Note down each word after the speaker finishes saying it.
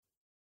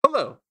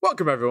Hello,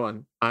 welcome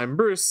everyone. I'm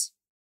Bruce.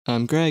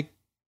 I'm Greg.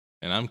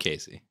 And I'm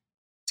Casey.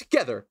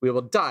 Together, we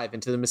will dive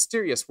into the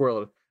mysterious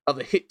world of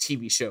the hit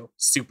TV show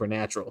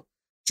Supernatural.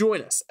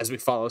 Join us as we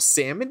follow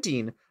Sam and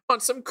Dean on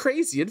some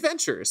crazy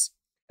adventures,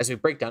 as we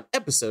break down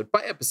episode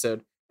by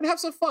episode and have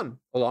some fun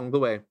along the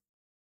way.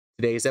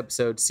 Today's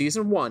episode,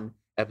 Season 1,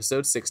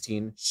 Episode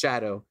 16,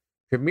 Shadow,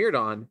 premiered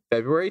on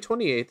February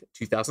 28th,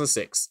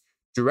 2006,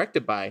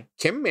 directed by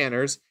Kim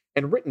Manners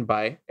and written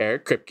by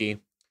Eric Kripke.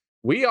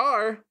 We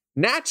are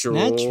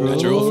Natural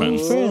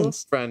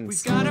Friends.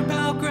 We've got our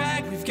pal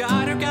Greg, we've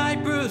got our guy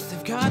Bruce,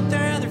 they've got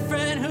their other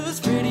friend who's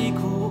pretty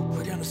cool.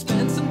 We're gonna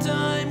spend some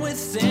time with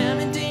Sam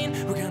and Dean.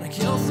 We're gonna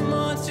kill some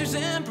monsters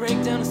and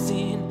break down a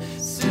scene.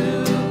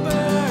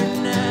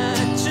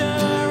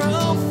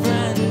 Supernatural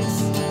friends.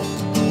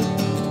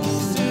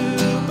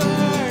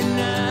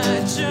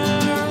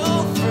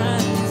 Supernatural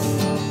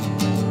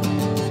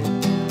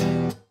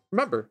friends.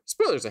 Remember,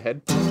 spoilers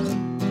ahead.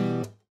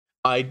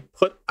 I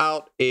put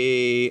out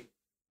a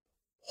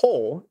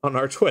poll on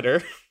our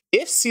Twitter.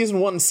 If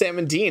season 1 Sam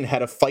and Dean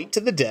had a fight to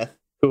the death,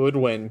 who would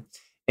win?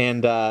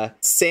 And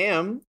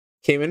Sam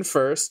came in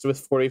first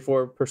with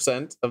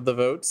 44% of the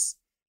votes.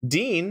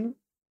 Dean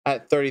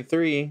at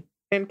 33%.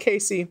 And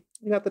Casey,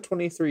 you got the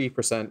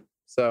 23%.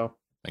 So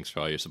Thanks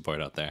for all your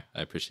support out there.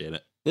 I appreciate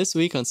it. This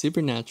week on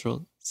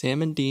Supernatural,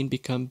 Sam and Dean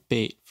become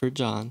bait for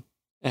John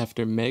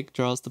after Meg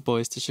draws the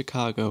boys to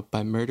Chicago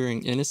by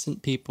murdering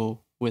innocent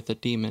people with a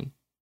demon.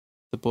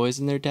 The boys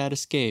and their dad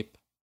escape,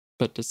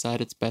 but decide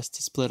it's best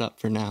to split up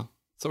for now.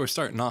 So we're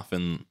starting off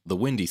in the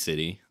Windy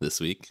City this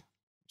week,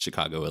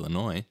 Chicago,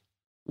 Illinois,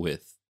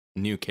 with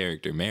new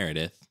character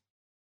Meredith,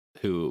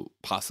 who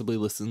possibly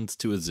listens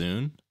to a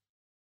Zune.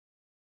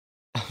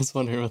 I was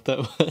wondering what that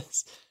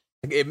was.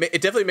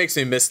 it definitely makes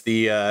me miss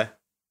the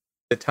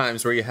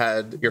times where you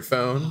had your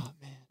phone Oh,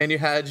 man. and you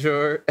had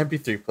your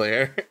MP3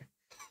 player.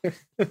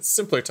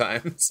 Simpler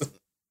times.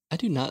 I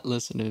do not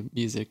listen to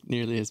music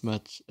nearly as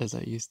much as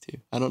I used to.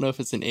 I don't know if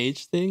it's an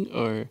age thing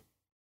or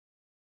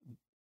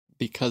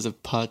because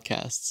of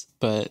podcasts,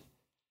 but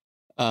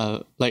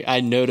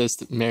I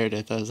noticed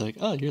Meredith. I was like,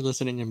 "Oh, you're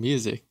listening to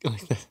music."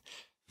 Like that.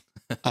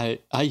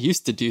 I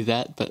used to do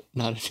that, but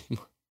not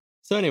anymore.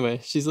 So anyway,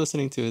 she's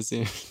listening to a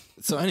Zune.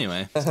 So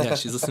anyway, yeah,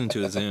 she's listening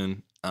to a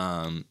Zune.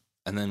 And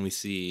then we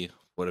see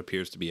what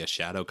appears to be a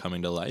shadow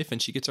coming to life,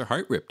 and she gets her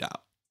heart ripped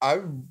out.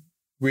 I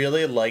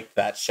really liked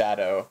that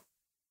shadow.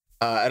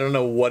 I don't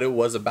know what it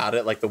was about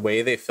it, like the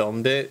way they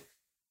filmed it.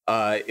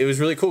 It was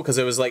really cool because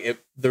it was like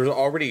there was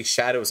already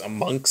shadows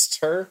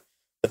amongst her,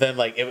 but then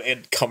like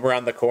it'd come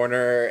around the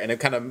corner and it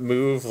kind of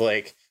move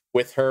like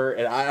with her.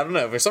 And I don't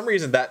know, for some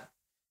reason that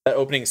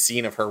opening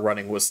scene of her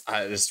running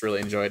I just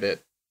really enjoyed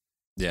it.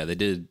 Yeah, they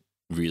did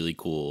really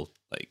cool,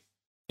 like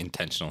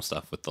intentional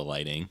stuff with the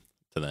lighting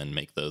to then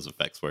make those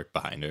effects work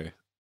behind her.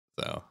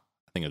 So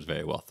I think it was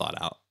very well thought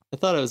out. I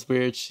thought it was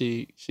weird.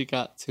 She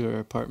got to her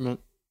apartment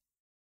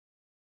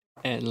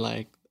and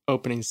like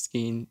opening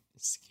scene.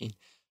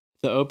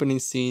 The opening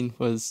scene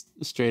was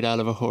straight out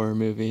of a horror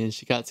movie, and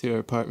she got to her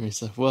apartment.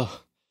 She's like, well,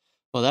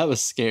 that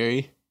was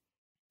scary.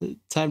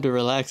 Time to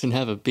relax and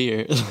have a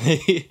beer.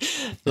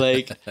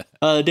 like,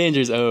 the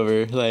danger's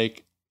over.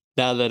 Like,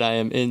 now that I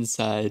am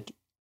inside,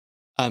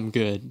 I'm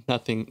good.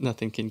 Nothing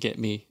can get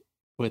me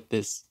with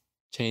this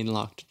chain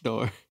locked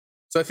door.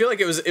 So I feel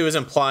like it was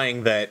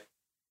implying that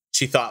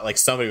she thought like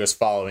somebody was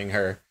following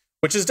her,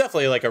 which is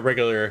definitely like a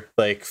regular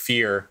like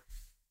fear,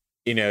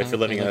 if you're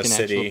living in like a an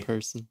city. actual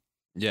person.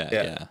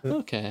 Yeah.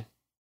 Okay.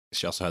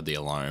 She also had the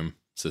alarm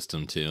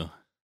system too.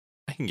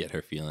 I can get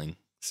her feeling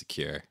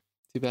secure.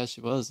 Too bad she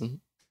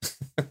wasn't.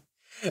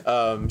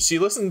 She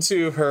listened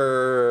to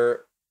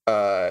her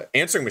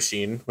answering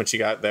machine when she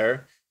got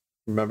there.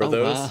 Remember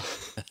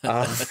those?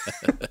 Wow.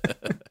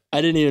 I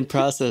didn't even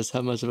process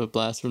how much of a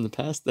blast from the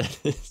past that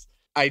is.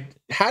 I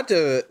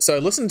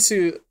listened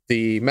to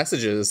the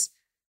messages,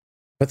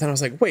 but then I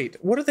was like, wait,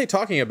 what are they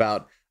talking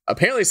about?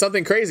 Apparently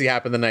something crazy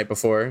happened the night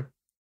before.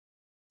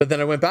 But then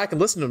I went back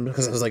and listened to them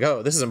because I was like,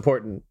 oh, this is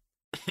important.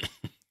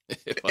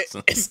 It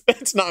wasn't.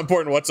 It's not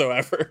important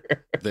whatsoever.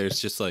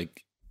 There's just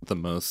like the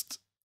most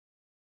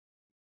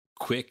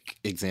quick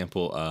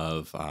example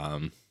of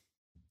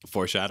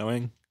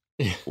foreshadowing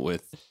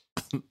with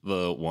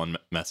the one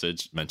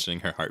message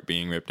mentioning her heart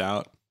being ripped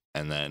out,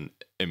 and then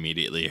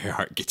immediately her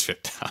heart gets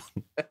ripped out.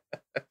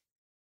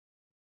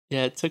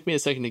 Yeah, it took me a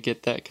second to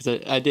get that because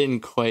I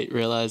didn't quite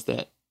realize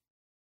that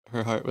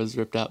her heart was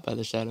ripped out by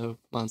the shadow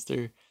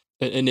monster.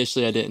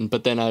 Initially, I didn't,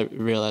 but then I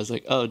realized,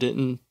 like, oh,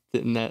 didn't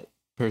that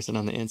person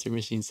on the answer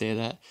machine say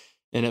that?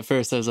 And at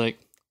first, I was like,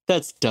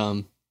 that's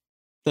dumb.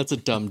 That's a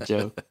dumb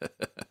joke.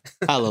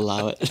 I'll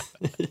allow it.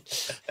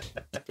 It's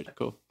pretty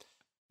cool.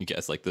 You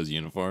guys like those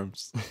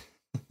uniforms?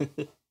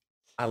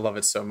 I love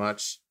it so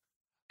much.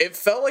 It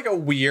felt like a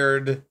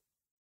weird,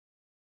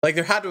 like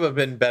there had to have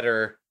been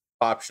better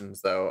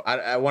options though.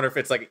 I wonder if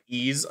it's like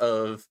ease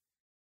of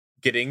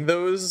getting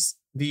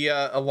the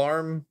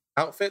alarm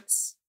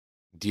outfits.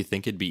 Do you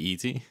think it'd be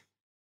easy?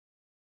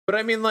 But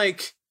I mean,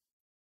 like,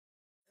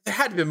 there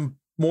had to be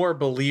more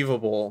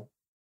believable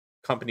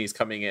companies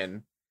coming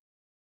in.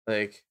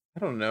 Like, I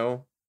don't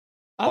know.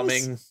 I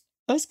Plumbing.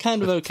 was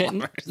kind of okay.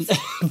 Plumbers.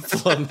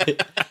 Plumbing.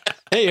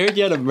 Hey, I heard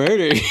you had a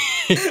murder.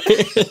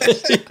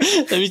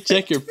 Let me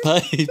check your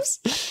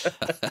pipes.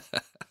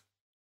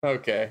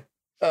 Okay.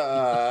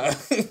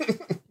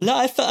 No,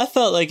 I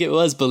felt like it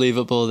was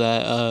believable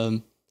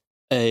that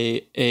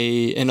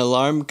an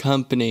alarm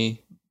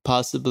company,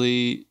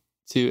 possibly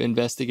to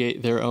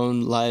investigate their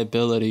own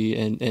liability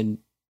and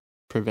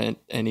prevent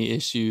any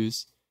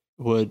issues,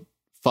 would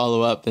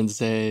follow up and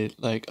say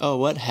like, "Oh,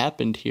 what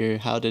happened here?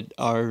 How did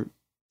our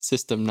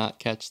system not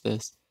catch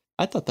this?"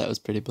 I thought that was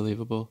pretty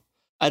believable.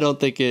 I don't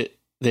think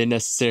they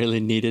necessarily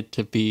needed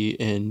to be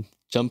in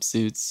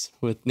jumpsuits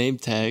with name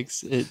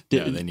tags. It No,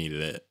 didn't. they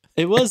needed it.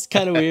 It was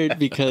kind of weird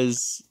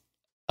because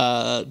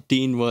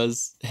Dean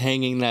was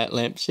hanging that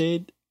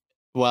lampshade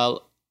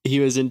while he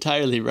was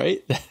entirely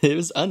right that it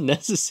was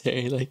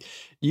unnecessary. Like,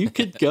 you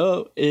could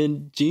go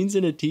in jeans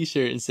and a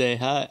t-shirt and say,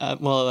 hi.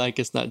 Well, I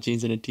guess not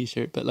jeans and a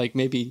t-shirt, but like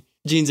maybe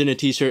jeans and a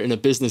t-shirt and a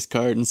business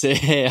card and say,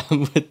 hey,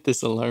 I'm with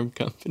this alarm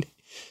company.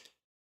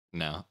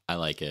 No, I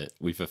like it.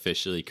 We've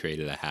officially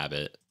created a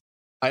habit.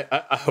 I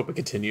hope it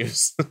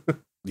continues.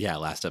 Yeah,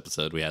 last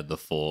episode we had the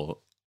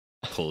full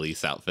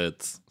police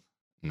outfits.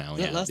 Now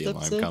we that have last the alarm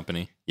episode?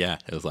 company. Yeah,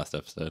 it was last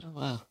episode. Oh,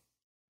 wow.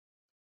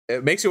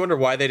 It makes you wonder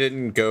why they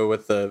didn't go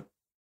with the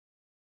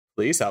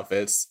police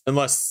outfits.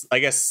 Unless, I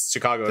guess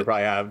Chicago would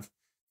probably have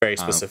very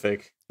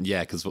specific.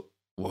 Yeah, because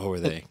what were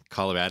they?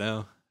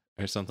 Colorado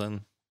or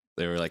something?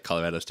 They were like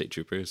Colorado State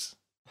Troopers.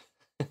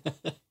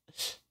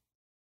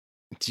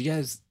 Did you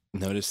guys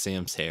notice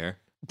Sam's hair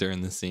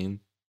during the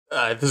scene?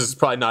 This is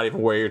probably not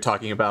even where you're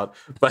talking about,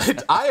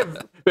 but I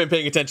have been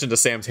paying attention to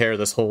Sam's hair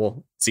this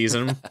whole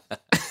season.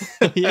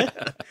 Yeah.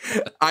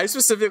 I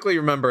specifically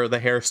remember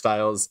the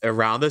hairstyles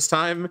around this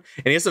time,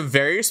 and he has a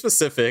very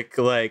specific,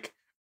 like,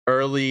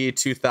 early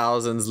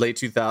 2000s, late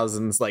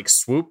 2000s, like,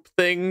 swoop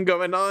thing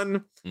going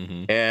on.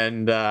 Mm-hmm.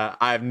 And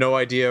I have no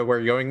idea where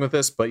you're going with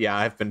this, but yeah,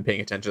 I've been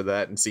paying attention to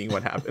that and seeing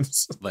what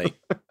happens. Like,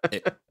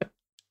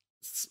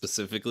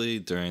 specifically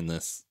during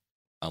this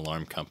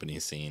alarm company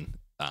scene,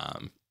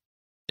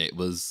 it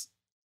was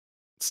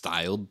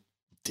styled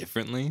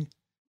differently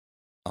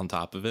on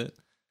top of it.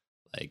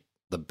 Like,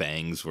 the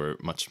bangs were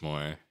much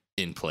more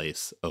in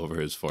place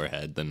over his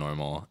forehead than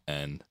normal.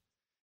 And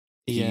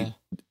Yeah.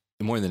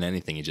 more than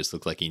anything, he just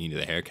looked like he needed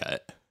a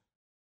haircut.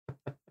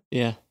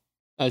 Yeah.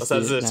 I Was see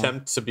that an it now.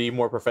 attempt to be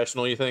more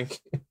professional, you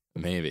think?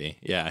 Maybe.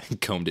 Yeah, he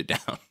combed it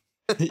down.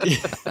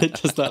 It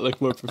does not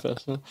look more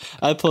professional.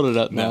 I pulled it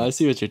up now. No. I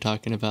see what you're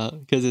talking about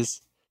because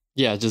it's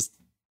just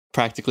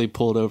practically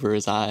pulled over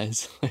his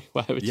eyes. Like,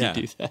 why would Yeah.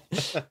 you do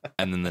that?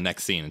 And then the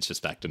next scene, it's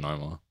just back to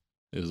normal.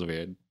 It was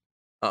weird.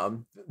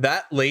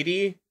 That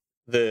lady,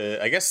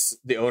 I guess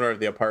the owner of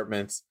the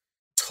apartment,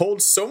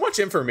 told so much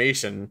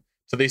information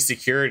to the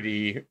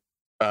security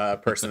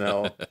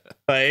personnel.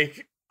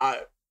 Like,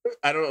 I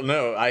don't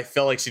know. I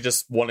felt like she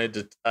just wanted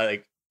to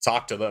like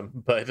talk to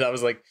them, but I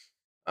was like,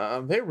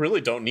 they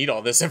really don't need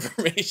all this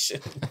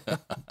information.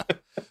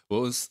 What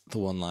was the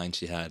one line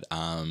she had?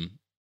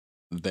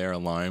 Their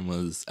alarm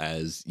was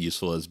as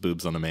useful as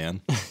boobs on a man.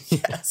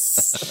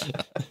 Yes.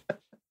 I'm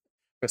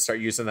gonna start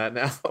using that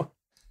now.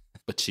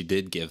 But she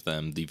did give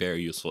them the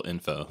very useful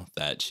info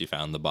that she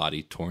found the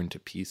body torn to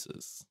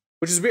pieces.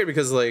 Which is weird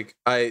because like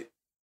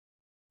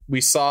we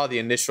saw the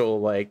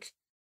initial like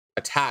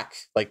attack,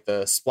 like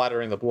the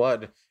splattering the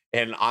blood,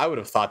 and I would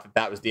have thought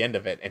that was the end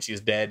of it, and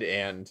she's dead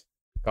and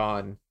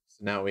gone.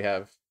 So now we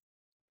have,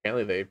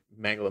 apparently they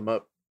mangle him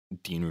up.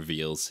 Dean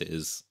reveals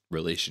his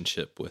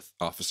relationship with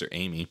Officer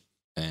Amy,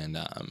 and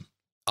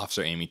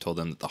Officer Amy told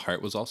them that the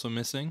heart was also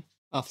missing.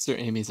 Officer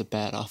Amy's a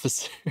bad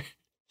officer.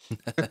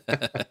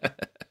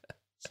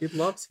 She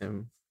loves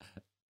him.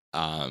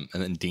 And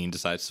then Dean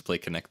decides to play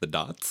Connect the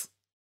Dots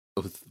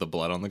with the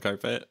blood on the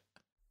carpet.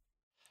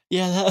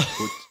 Yeah,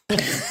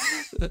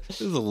 It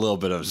was a little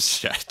bit of a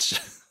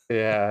stretch.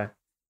 Yeah.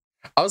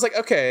 I was like,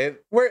 okay,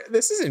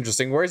 this is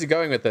interesting. Where is he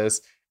going with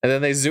this? And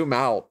then they zoom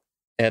out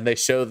and they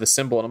show the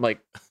symbol, and I'm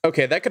like,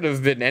 okay, that could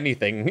have been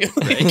anything.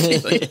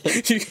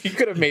 Like, you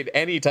could have made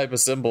any type of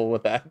symbol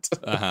with that.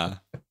 Uh-huh.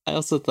 I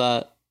also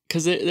thought,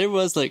 because there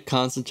was like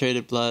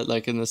concentrated blood,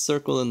 like in the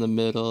circle in the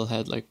middle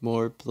had like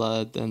more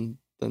blood than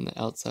the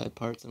outside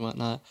parts and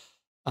whatnot.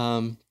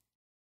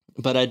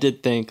 But I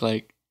did think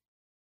like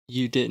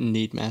you didn't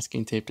need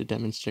masking tape to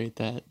demonstrate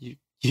that. You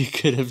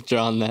could have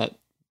drawn that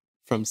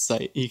from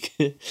sight.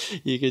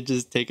 You could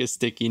just take a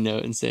sticky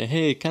note and say,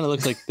 hey, it kind of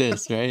looks like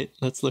this, right?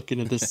 Let's look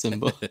into this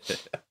symbol.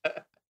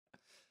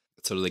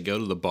 So they go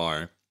to the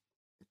bar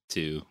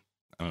to,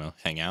 I don't know,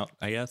 hang out,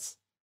 I guess.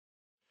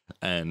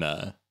 And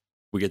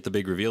we get the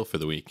big reveal for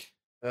the week.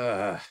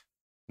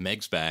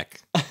 Meg's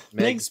back,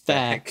 Meg's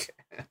back.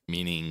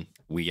 meaning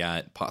we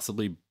got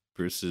possibly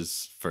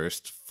Bruce's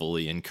first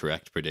fully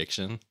incorrect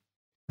prediction.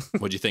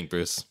 What'd you think,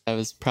 Bruce? I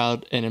was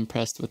proud and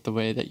impressed with the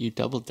way that you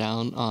doubled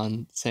down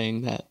on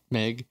saying that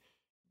Meg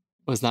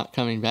was not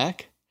coming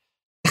back.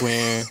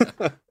 Where,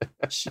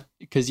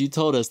 because you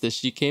told us that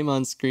she came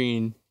on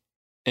screen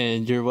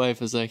and your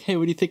wife was like, "Hey,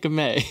 what do you think of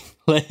Meg?"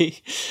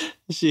 Like,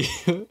 she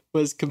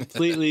was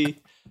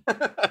completely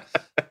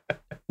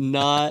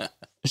not.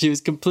 She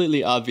was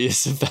completely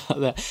obvious about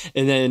that.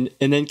 And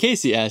then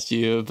Casey asked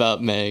you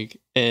about Meg,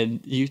 and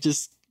you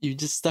just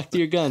stuck to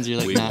your guns. You're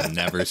like, We nah, will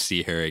never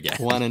see her again.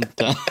 one and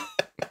done.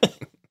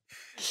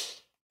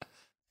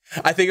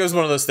 I think it was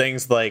one of those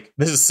things like,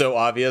 this is so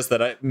obvious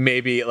that I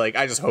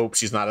just hope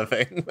she's not a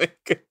thing.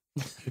 Like,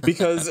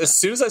 because as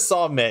soon as I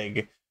saw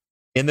Meg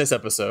in this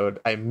episode,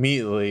 I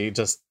immediately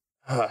just,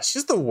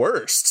 she's the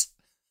worst.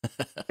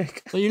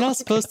 Well, you're not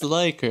supposed to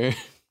like her.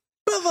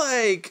 But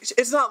like,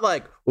 it's not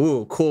like,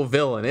 ooh, cool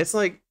villain. It's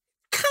like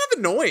kind of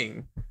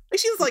annoying. Like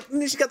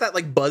she got that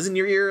like buzz in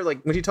your ear,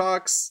 like when she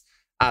talks.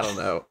 I don't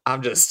know.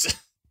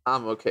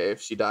 I'm okay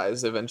if she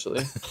dies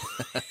eventually.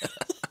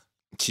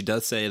 She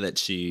does say that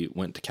she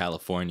went to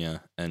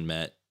California and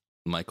met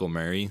Michael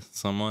Murray,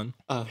 someone.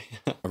 Oh,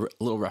 yeah. A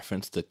little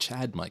reference to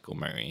Chad Michael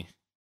Murray,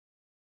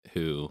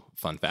 who,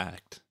 fun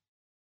fact,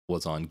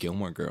 was on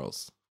Gilmore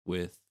Girls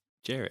with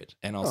Jared,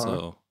 and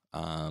also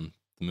the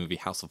movie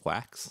House of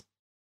Wax.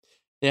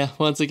 Yeah,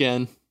 once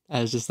again,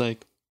 I was just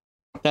like,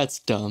 that's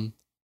dumb.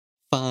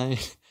 Fine.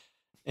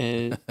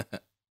 And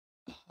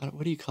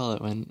what do you call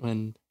it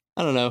when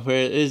I don't know,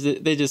 where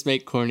they just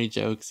make corny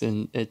jokes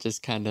and it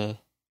just kind of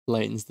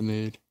lightens the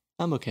mood.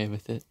 I'm okay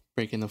with it,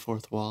 breaking the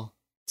fourth wall.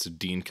 So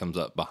Dean comes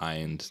up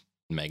behind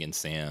Meg and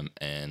Sam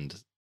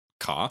and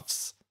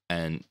coughs,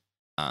 and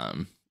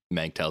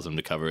Meg tells him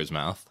to cover his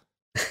mouth.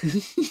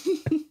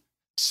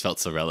 Just felt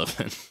so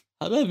relevant.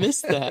 How did I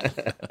miss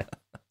that?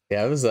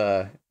 Yeah, it was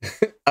I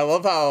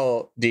love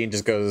how Dean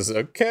just goes,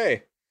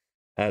 okay,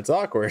 that's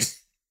awkward.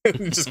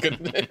 Just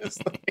couldn't. It's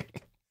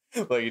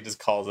like he just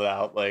calls it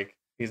out. Like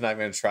he's not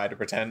going to try to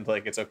pretend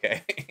like it's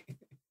okay.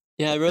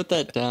 Yeah, I wrote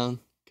that down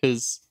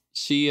because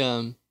she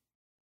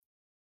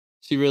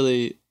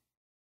really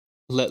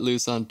let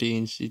loose on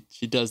Dean.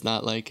 She does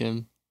not like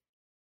him,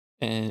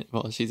 and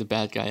well, she's a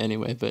bad guy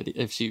anyway. But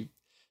if she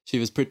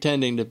was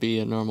pretending to be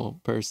a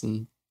normal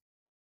person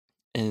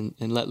and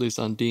let loose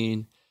on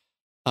Dean,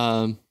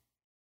 and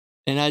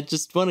I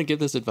just want to give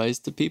this advice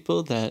to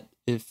people that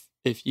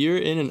if you're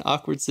in an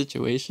awkward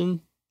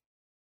situation,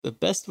 the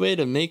best way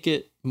to make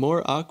it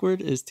more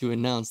awkward is to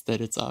announce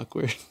that it's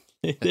awkward.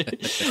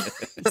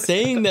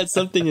 Saying that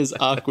something is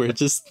awkward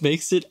just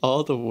makes it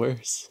all the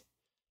worse.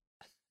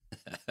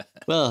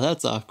 Well,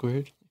 that's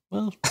awkward.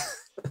 Well,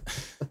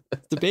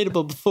 it's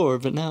debatable before,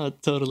 but now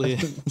it totally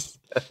is.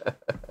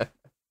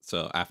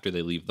 So after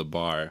they leave the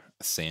bar,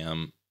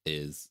 Sam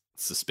is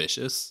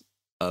suspicious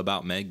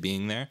about Meg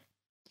being there,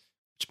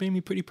 which made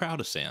me pretty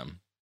proud of Sam.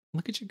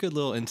 Look at your good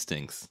little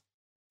instincts.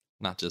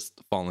 Not just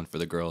falling for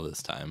the girl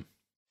this time.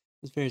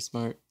 It's very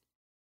smart.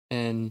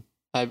 And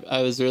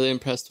I was really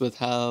impressed with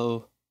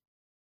how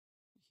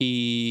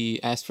he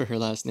asked for her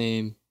last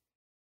name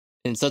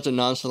in such a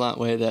nonchalant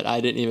way that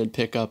I didn't even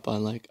pick up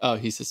on, like, oh,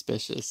 he's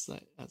suspicious.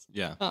 Like,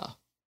 Yeah. Oh,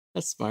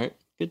 that's smart.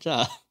 Good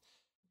job.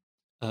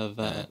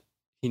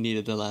 He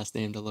needed the last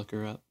name to look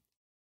her up.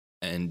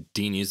 And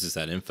Dean uses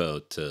that info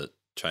to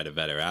try to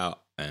vet her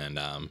out and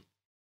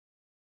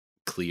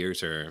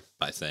clears her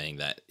by saying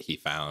that he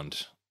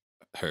found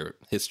her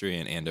history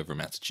in Andover,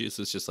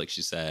 Massachusetts, just like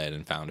she said,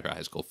 and found her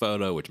high school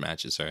photo, which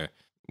matches her,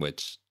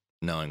 which,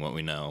 knowing what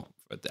we know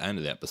at the end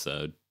of the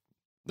episode,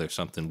 there's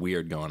something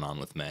weird going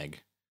on with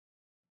Meg.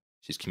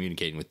 She's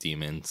communicating with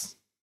demons.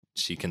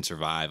 She can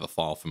survive a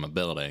fall from a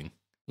building.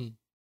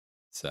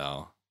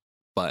 So,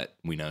 but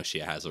we know she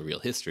has a real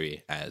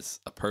history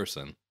as a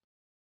person.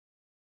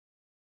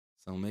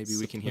 So maybe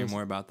we can hear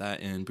more about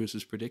that in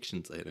Bruce's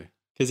predictions later.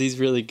 Because he's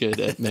really good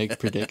at Meg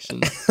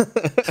predictions.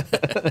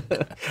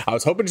 I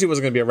was hoping she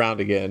wasn't going to be around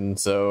again,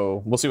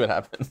 so we'll see what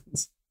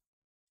happens.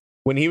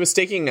 When he was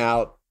staking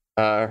out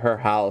her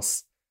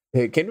house,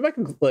 it came to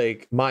my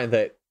mind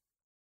that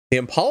the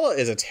Impala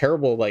is a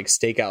terrible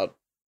stakeout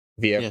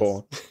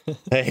vehicle.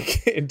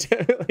 Yes.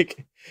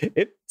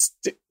 It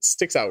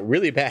sticks out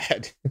really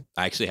bad.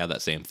 I actually had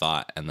that same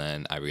thought, and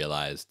then I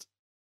realized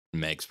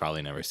Meg's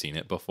probably never seen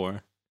it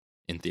before,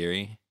 in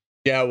theory.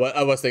 Yeah,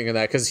 I was thinking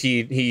that because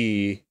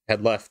he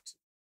had left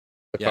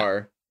the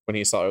car when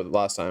he saw her the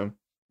last time.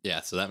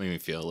 Yeah, so that made me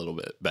feel a little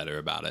bit better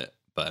about it.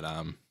 But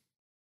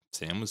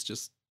Sam was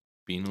just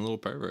being a little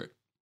pervert.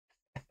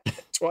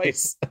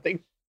 Twice. I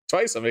think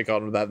twice somebody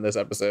called him that in this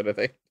episode, I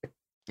think.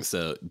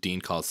 So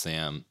Dean calls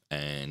Sam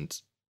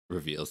and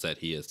reveals that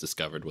he has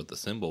discovered what the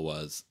symbol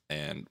was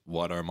and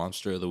what our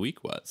monster of the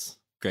week was.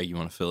 Greg, you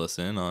want to fill us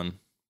in on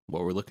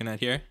what we're looking at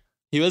here?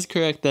 He was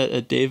correct that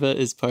a deva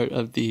is part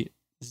of the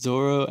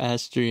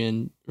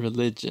Zoroastrian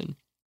religion.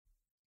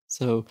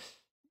 So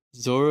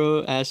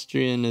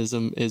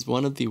Zoroastrianism is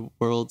one of the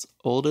world's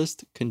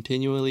oldest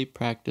continually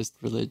practiced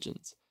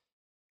religions.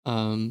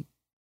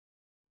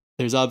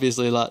 There's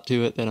obviously a lot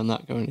to it that I'm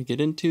not going to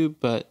get into,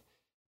 but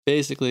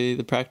basically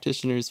the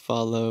practitioners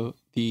follow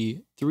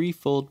the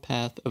threefold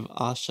path of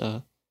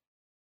Asha,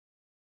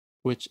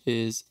 which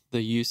is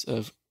the use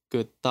of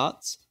good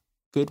thoughts,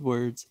 good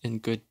words,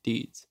 and good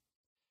deeds.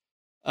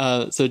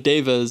 So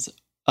devas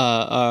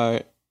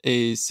are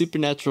a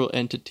supernatural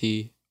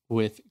entity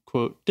with,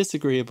 quote,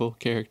 disagreeable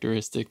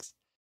characteristics.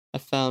 I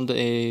found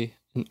an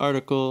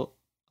article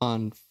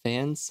on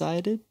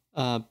Fansided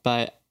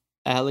by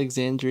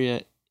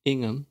Alexandria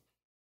Ingham,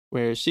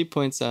 where she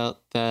points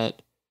out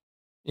that,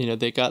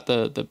 they got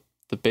the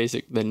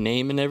basic, the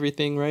name and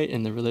everything right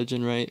and the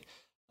religion right,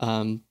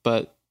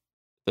 but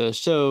the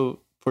show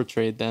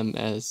portrayed them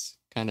as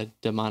kind of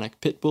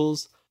demonic pit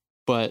bulls,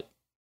 but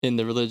in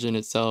the religion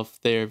itself,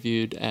 they are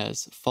viewed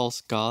as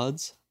false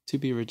gods to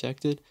be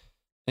rejected,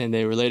 and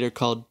they were later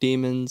called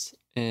demons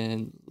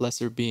and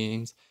lesser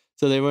beings.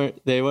 So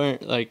they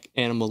weren't like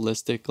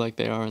animalistic like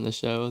they are in the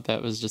show.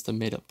 That was just a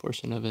made up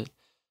portion of it.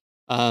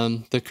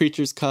 The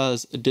creatures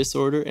cause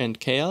disorder and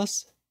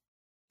chaos.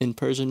 In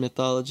Persian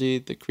mythology,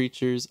 the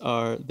creatures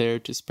are there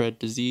to spread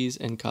disease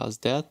and cause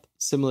death,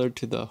 similar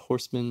to the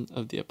horsemen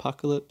of the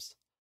apocalypse.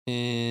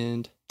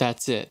 And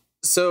that's it.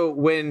 So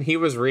when he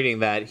was reading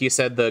that, he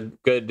said the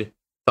good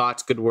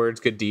thoughts, good words,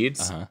 good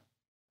deeds.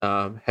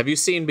 Have you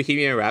seen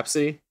Bohemian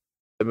Rhapsody,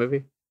 the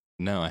movie?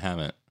 No, I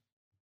haven't.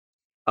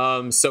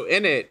 So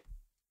in it,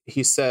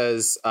 he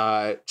says,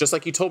 just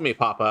like you told me,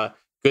 Papa,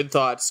 good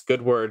thoughts,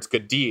 good words,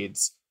 good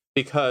deeds,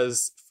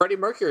 because Freddie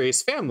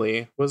Mercury's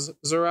family was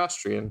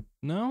Zoroastrian.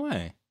 No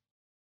way.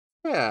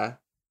 Yeah.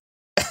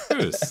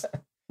 Bruce.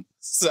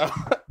 So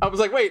I was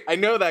like, wait, I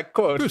know that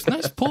quote. Bruce,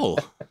 nice pull.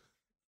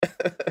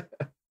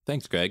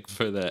 Thanks, Greg,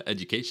 for the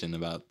education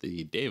about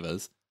the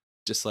Devas.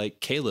 Just like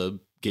Caleb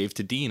gave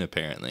to Dean,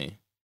 apparently.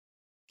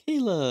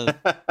 Caleb.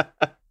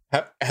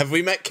 Have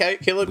we met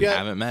Caleb We yet?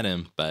 haven't met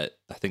him, but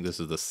I think this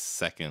is the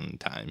second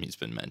time he's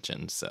been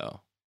mentioned. So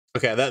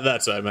Okay,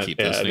 that's what I meant. Keep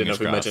Yeah, those I didn't know fingers if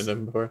we crossed. mentioned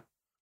him before.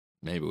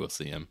 maybe we'll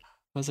see him.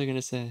 What was I going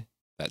to say?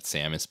 That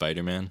Sam is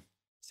Spider-Man.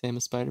 Sam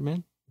is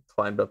Spider-Man?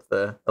 Climbed up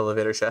the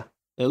elevator shaft.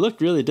 It looked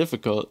really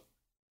difficult,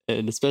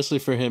 and especially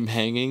for him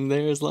hanging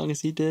there as long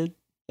as he did.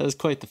 That was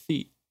quite the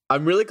feat.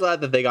 I'm really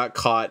glad that they got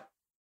caught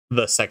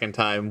the second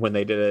time when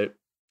they did it,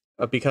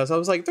 because I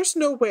was like, there's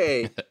no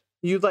way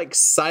you like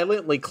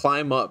silently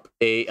climb up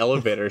a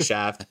elevator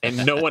shaft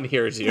and no one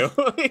hears you.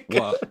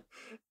 Well,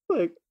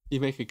 like You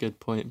make a good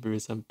point,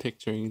 Bruce. I'm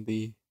picturing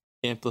the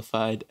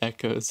amplified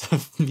echoes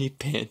of me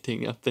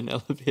panting up an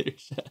elevator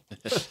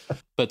shaft.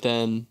 But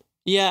then,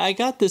 yeah, I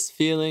got this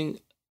feeling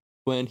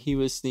when he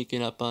was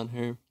sneaking up on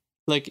her.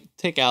 Like,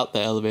 take out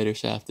the elevator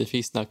shaft if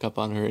he snuck up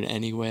on her in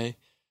any way.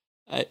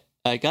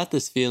 I got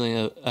this feeling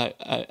of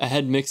I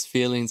had mixed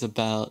feelings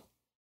about,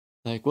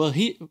 like, well,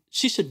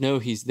 she should know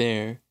he's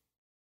there.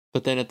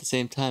 But then at the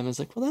same time, I was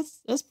like, well,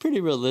 that's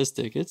pretty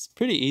realistic. It's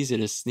pretty easy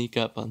to sneak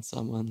up on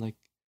someone, like,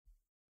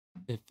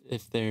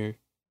 if they're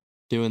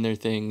doing their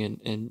thing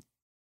and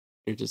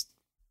you're just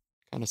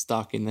kind of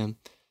stalking them.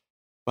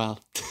 Wow.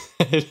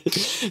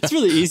 It's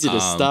really easy to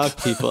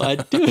stalk people. I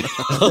do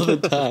it all the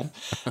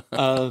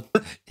time.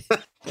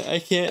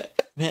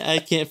 I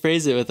can't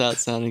phrase it without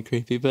sounding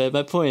creepy, but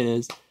my point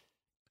is,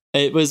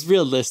 it was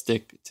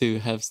realistic to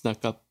have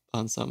snuck up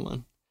on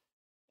someone.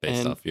 based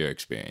And- off your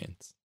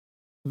experience.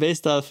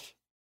 Based off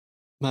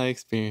my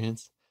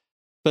experience.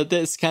 But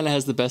this kind of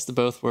has the best of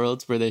both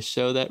worlds, where they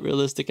show that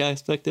realistic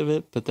aspect of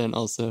it, but then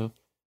also,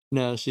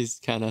 no, she's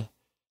kind of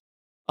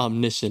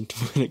omniscient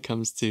when it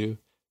comes to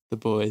the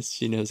boys.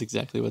 She knows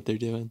exactly what they're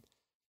doing.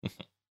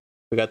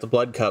 we got the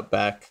blood cup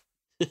back.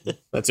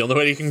 That's the only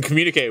way you can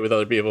communicate with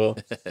other people.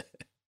 Do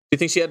you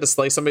think she had to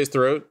slice somebody's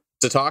throat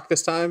to talk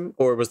this time,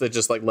 or was there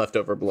just like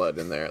leftover blood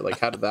in there? Like,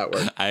 how did that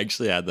work? I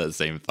actually had that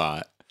same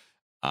thought.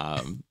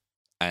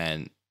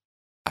 And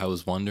I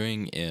was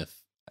wondering if,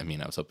 I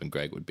was hoping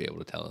Greg would be able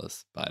to tell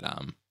us, but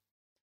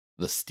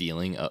the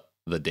stealing of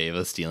the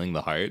Deva stealing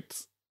the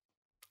hearts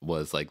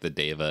was like the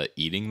Deva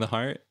eating the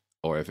heart,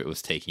 or if it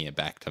was taking it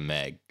back to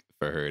Meg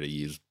for her to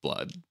use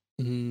blood.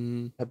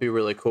 That'd be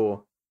really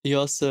cool. You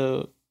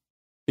also,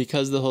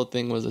 because the whole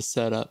thing was a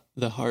setup,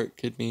 the heart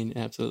could mean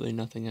absolutely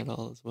nothing at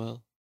all as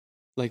well.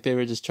 Like, they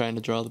were just trying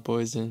to draw the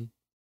boys in.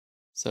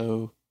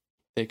 So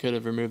they could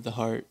have removed the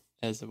heart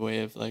as a way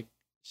of, like,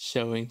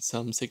 showing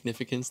some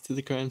significance to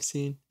the crime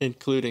scene,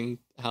 including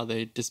how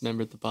they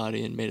dismembered the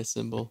body and made a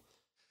symbol.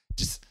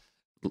 Just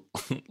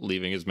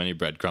leaving as many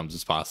breadcrumbs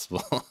as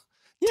possible.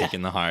 Yeah.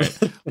 Taking the heart,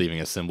 leaving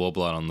a symbol of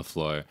blood on the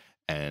floor,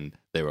 and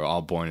they were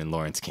all born in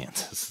Lawrence,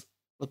 Kansas.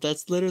 Well,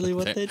 that's literally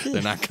what they did.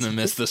 They're not going to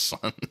miss this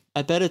one.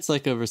 I bet it's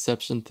like a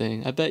reception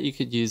thing. I bet you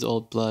could use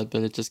old blood,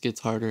 but it just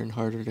gets harder and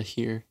harder to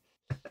hear.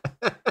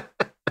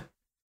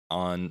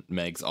 On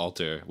Meg's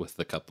altar with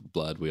the cup of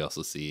blood, we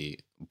also see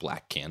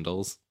black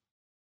candles.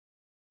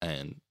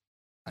 And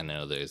I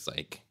know there's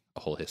like a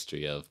whole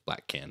history of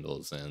black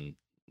candles and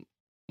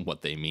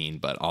what they mean,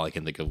 but all I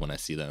can think of when I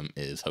see them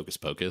is Hocus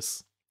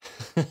Pocus.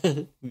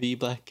 The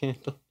black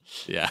candle.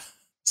 Yeah.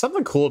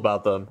 Something cool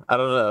about them. I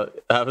don't know.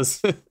 I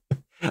was,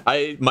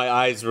 my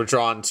eyes were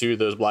drawn to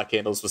those black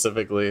candles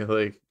specifically,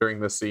 like during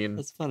this scene.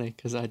 That's funny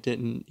because I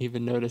didn't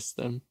even notice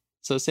them.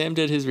 So Sam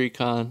did his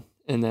recon,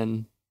 and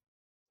then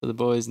the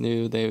boys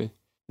knew they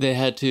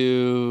had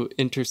to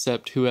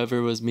intercept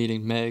whoever was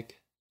meeting Meg,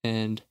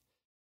 and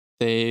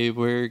they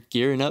were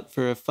gearing up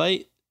for a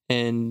fight.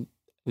 And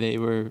they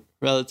were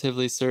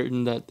relatively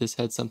certain that this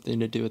had something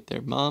to do with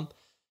their mom,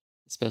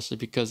 especially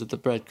because of the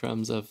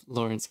breadcrumbs of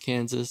Lawrence,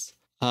 Kansas.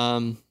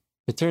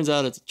 It turns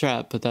out it's a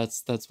trap, but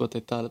that's what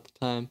they thought at the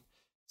time.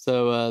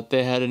 So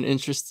they had an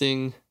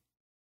interesting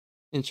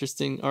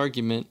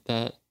argument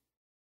that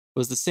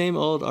was the same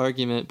old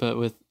argument, but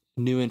with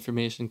new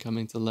information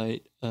coming to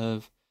light.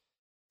 Of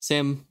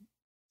Sam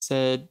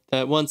said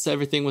that once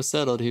everything was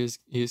settled, he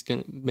was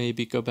gonna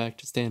maybe go back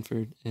to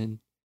Stanford and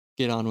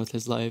get on with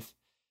his life,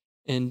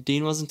 and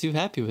Dean wasn't too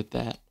happy with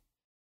that.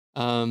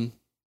 And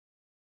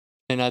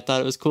I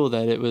thought it was cool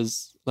that it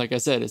was, like I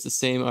said, it's the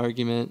same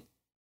argument,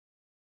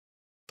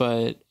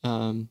 but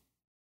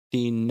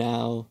Dean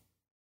now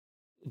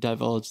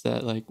divulged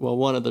that, like, well,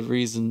 one of the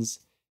reasons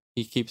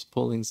he keeps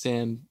pulling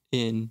Sam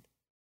in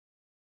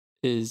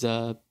is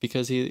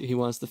because he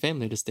wants the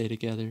family to stay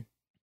together.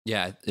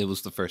 Yeah, it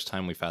was the first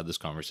time we've had this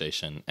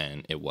conversation,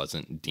 and it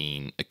wasn't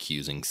Dean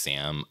accusing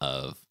Sam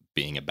of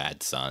being a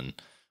bad son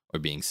or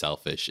being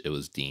selfish. It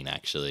was Dean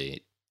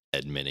actually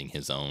admitting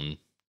his own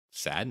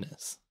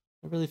sadness.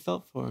 I really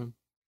felt for him.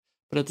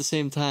 But at the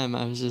same time,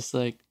 I was just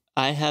like,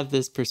 I have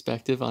this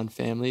perspective on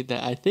family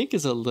that I think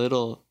is a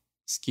little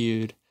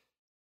skewed,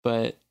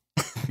 but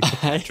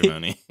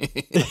Matrimony.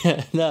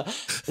 no,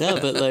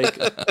 but like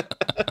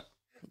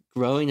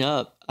growing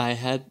up,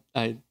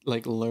 I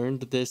like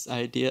learned this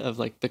idea of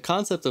like the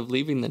concept of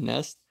leaving the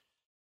nest,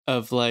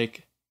 of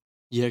like,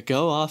 you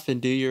go off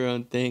and do your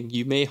own thing.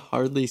 You may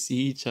hardly see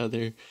each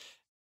other,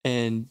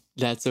 and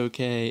that's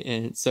okay.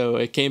 And so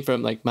it came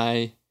from like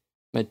my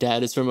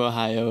dad is from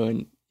Ohio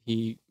and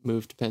he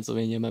moved to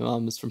Pennsylvania. My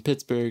mom is from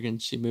Pittsburgh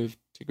and she moved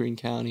to Greene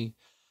County.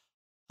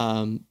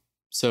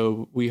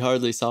 So we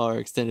hardly saw our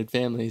extended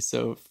family.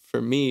 So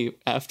for me,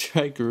 after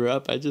I grew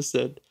up, I just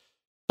said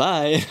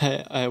bye.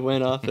 I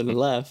went off and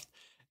left.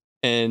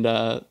 And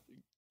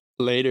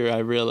later I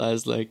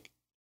realized like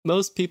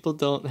most people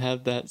don't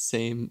have that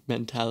same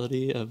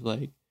mentality of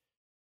like,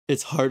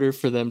 it's harder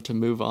for them to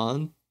move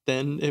on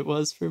than it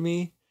was for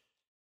me.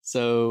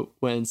 So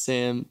when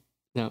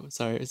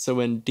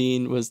when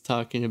Dean was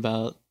talking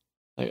about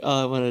like,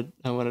 oh,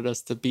 I wanted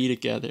us to be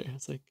together,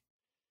 it's like,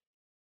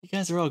 you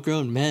guys are all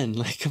grown men.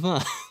 Like, come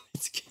on,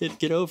 let's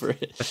get over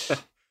it.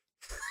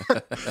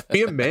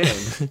 Be a man.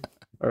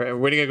 All right,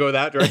 we're gonna go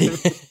that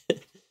direction.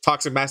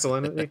 Toxic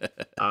masculinity.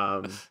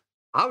 I'm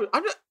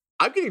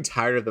getting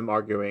tired of them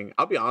arguing.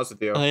 I'll be honest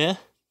with you. Oh yeah.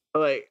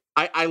 Like,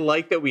 I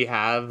like that we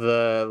have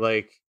the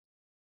like,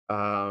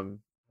 I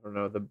don't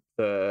know,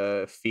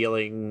 the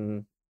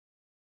feeling.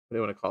 What do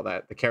you want to call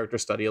that? The character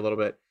study a little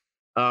bit.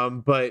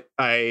 But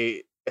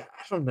I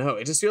don't know.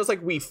 It just feels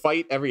like we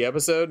fight every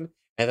episode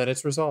and then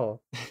it's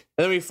resolved. And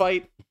then we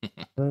fight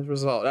and then it's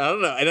resolved. I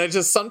don't know. And I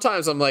just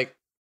sometimes I'm like,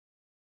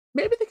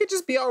 maybe they could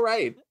just be all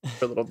right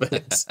for a little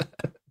bit.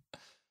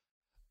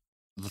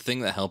 The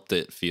thing that helped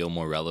it feel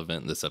more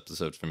relevant this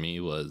episode for me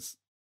was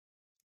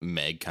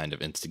Meg kind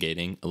of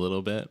instigating a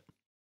little bit.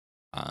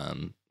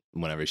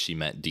 Whenever she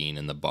met Dean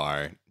in the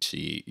bar,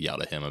 she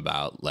yelled at him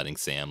about letting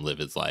Sam live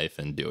his life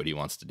and do what he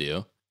wants to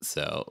do.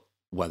 So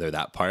whether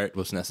that part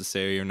was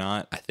necessary or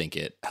not, I think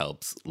it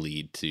helps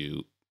lead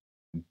to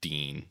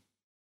Dean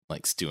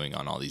like stewing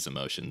on all these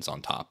emotions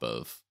on top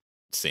of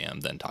Sam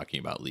then talking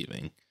about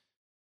leaving.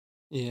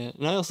 Yeah,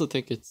 and I also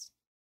think it's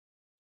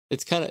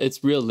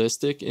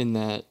realistic in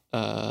that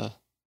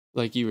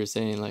like you were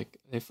saying, like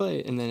they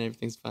fight and then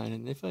everything's fine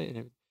and they fight and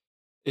everything,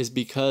 is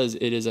because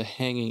it is a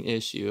hanging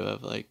issue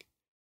of like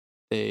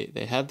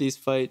they have these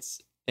fights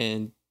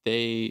and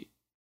their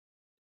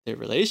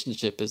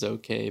relationship is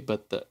okay,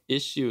 but the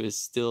issue is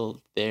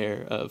still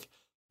there of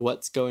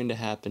what's going to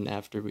happen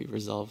after we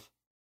resolve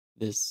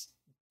this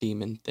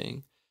demon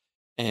thing.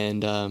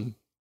 And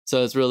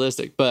so it's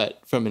realistic,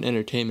 but from an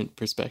entertainment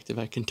perspective,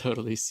 I can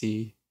totally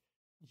see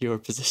your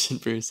position,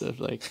 Bruce,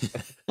 of like,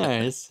 all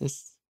right,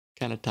 it's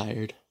kind of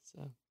tired.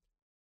 So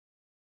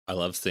I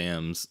love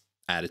Sam's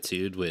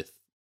attitude with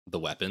the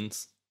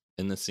weapons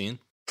in this scene.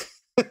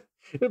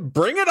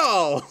 Bring it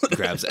all.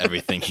 Grabs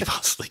everything he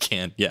possibly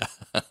can. Yeah.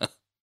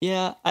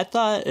 Yeah, I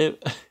thought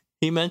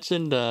he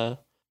mentioned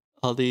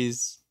all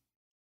these,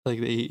 like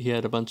he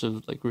had a bunch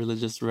of like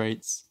religious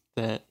rites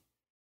that,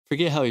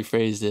 forget how he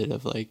phrased it,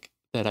 of like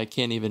that I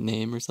can't even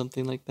name or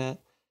something like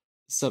that.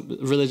 Some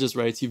religious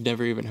rites you've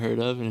never even heard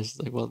of, and it's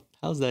just like, well,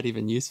 how's that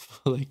even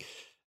useful? Like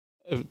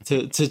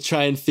to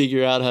try and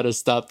figure out how to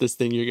stop this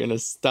thing, you're gonna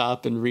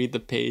stop and read the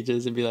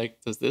pages and be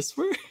like, does this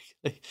work?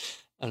 Like,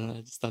 I don't know.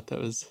 I just thought that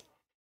was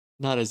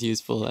not as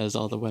useful as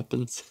all the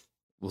weapons.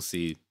 We'll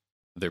see.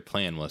 Their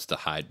plan was to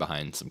hide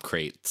behind some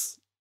crates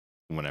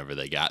whenever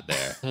they got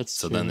there. That's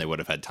so true. then they would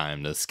have had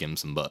time to skim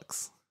some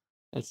books.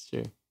 That's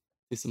true.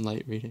 Do some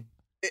light reading.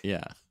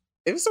 Yeah.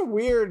 It was a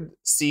weird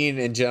scene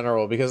in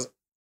general because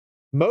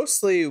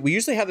mostly we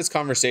usually have this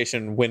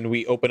conversation when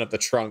we open up the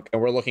trunk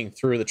and we're looking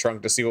through the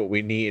trunk to see what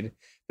we need.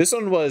 This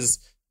one was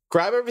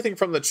grab everything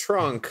from the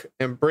trunk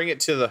and bring it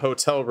to the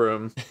hotel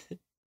room.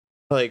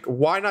 Like,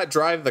 why not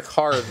drive the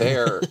car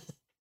there?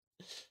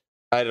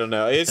 I don't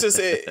know. It's just,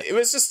 it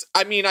was just,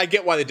 I mean, I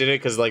get why they did it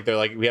because like they're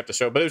like, we have to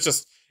show, but it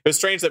was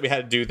strange that we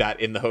had to do that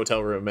in the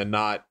hotel room and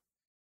not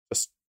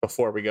just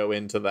before we go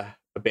into the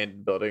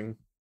abandoned building.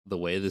 The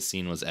way the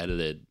scene was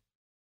edited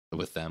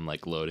with them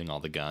like loading all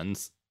the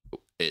guns,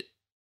 it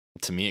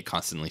to me it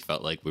constantly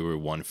felt like we were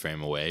one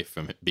frame away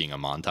from it being a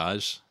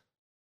montage.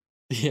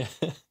 Yeah.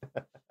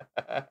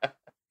 It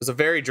was a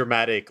very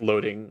dramatic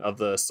loading of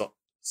the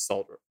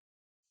assault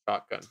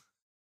shotgun.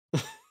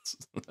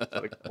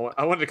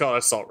 I wanted to call it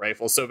assault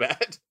rifle so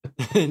bad.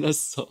 An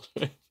assault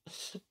rifle.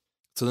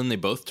 So then they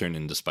both turned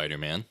into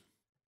Spider-Man.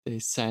 They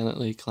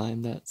silently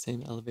climb that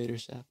same elevator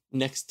shaft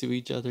next to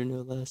each other,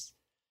 no less.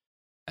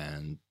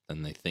 And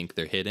then they think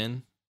they're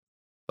hidden.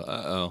 But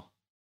uh-oh.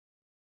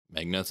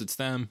 Meg knows it's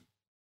them.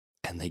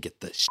 And they get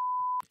the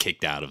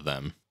kicked out of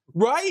them.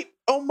 Right?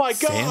 Oh my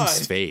god.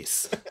 Sam's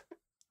face.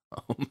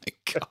 Oh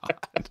my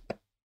god.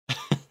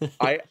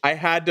 I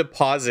had to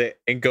pause it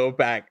and go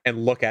back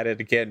and look at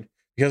it again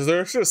because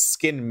there's just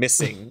skin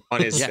missing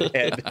on his Yeah.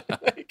 head.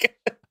 Like,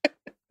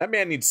 that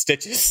man needs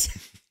stitches.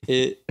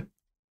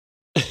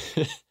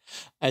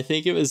 I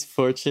think it was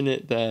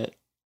fortunate that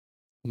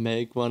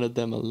Meg wanted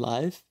them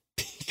alive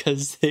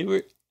because they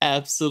were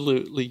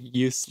absolutely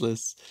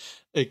useless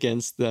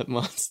against that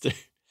monster.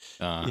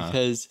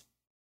 Because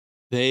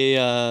they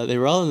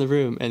were all in the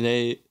room and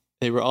they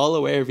were all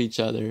aware of each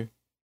other,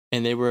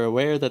 and they were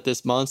aware that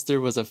this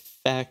monster was a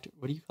fact.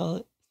 What do you call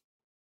it?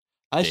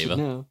 I should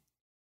know.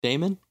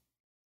 Damon?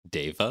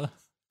 Dava?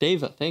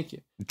 Dava, thank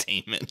you.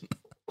 Damon.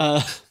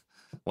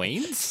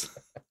 Wayne's?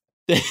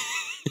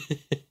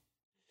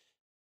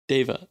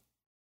 Dava.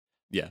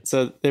 Yeah.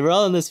 So they were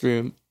all in this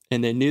room,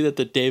 and they knew that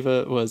the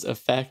Dava was a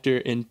factor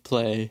in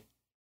play,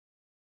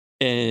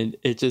 and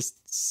it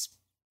just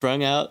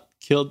sprung out,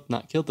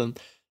 not killed them.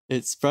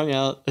 It sprung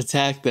out,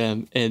 attacked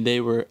them, and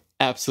they were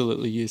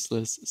absolutely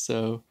useless.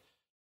 So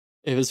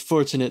it was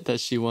fortunate that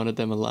she wanted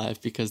them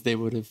alive because they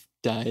would have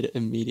died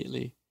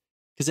immediately.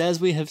 Because as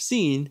we have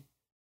seen,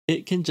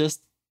 it can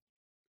just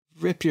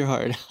rip your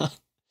heart out.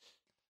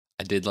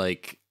 I did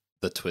like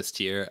the twist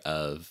here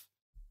of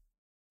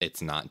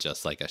it's not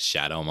just like a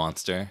shadow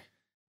monster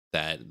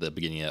that the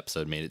beginning of the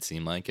episode made it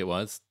seem like it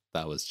was.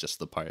 That was just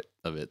the part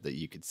of it that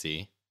you could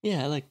see.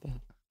 Yeah, I like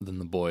that. Then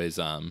the boys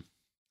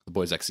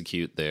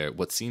execute their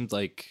what seemed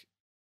like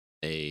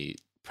a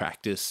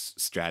practice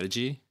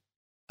strategy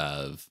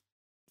of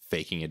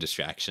faking a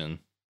distraction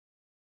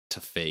to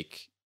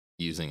fake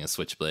using a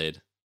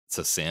switchblade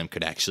so Sam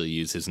could actually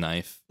use his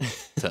knife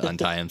to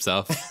untie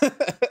himself.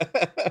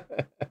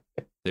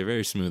 They're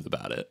very smooth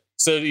about it.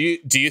 So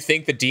do you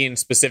think the Dean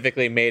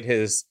specifically made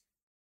his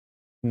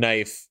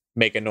knife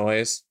make a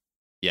noise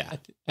Yeah.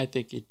 I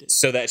think it did.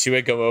 so that she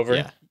would go over?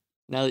 Yeah.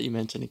 Now that you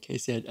mention it,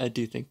 Casey, I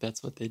do think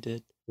that's what they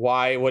did.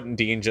 Why wouldn't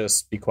Dean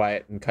just be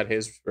quiet and cut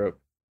his rope?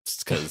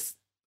 Just because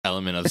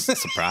element of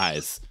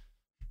surprise.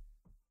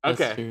 That's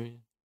Okay. true.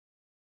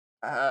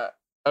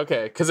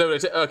 Okay, because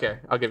okay,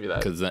 I'll give you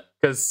that.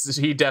 Because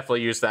He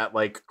definitely used that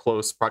like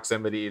close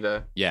proximity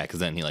to. yeah, because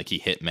then he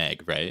hit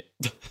Meg, right?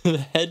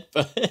 The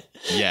headbutt.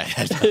 Yeah,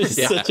 It's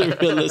Yeah. such a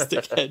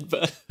realistic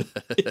headbutt.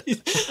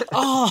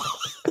 Oh,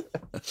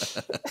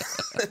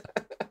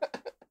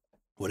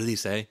 What did he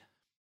say?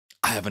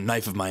 I have a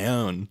knife of my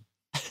own.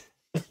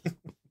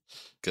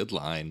 Good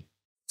line.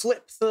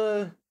 Flip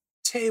the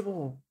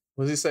table.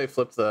 What does he say?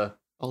 Flip the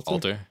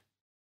Alter.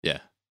 Yeah.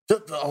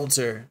 flip the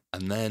altar.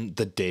 And then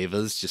the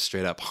Davas just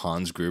straight up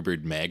Hans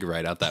Grubered Meg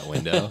right out that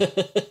window.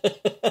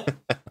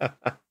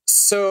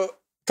 So a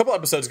couple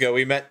episodes ago,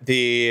 we met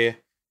the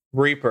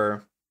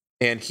Reaper,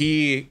 and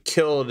he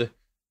killed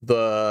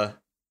the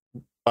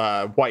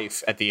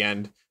wife at the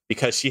end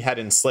because she had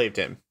enslaved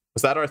him.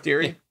 Was that our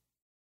theory?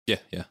 Yeah,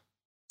 yeah.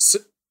 So,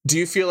 do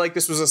you feel like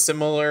this was a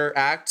similar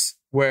act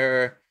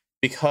where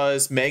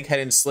because Meg had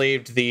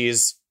enslaved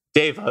these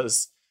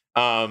Devas,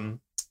 that's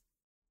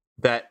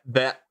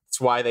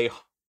why they,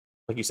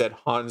 like you said,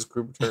 Hans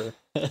grouped her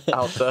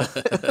out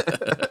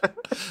the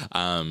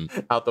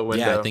out the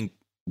window? Yeah, I think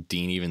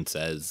Dean even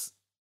says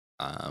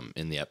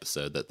in the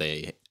episode that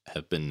they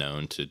have been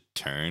known to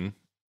turn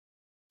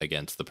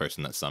against the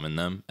person that summoned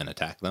them and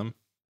attack them.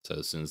 So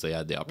as soon as they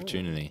had the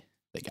opportunity,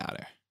 they got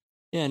her.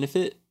 Yeah, and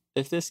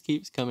if this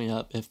keeps coming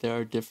up, if there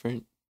are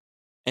different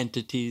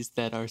entities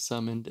that are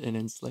summoned and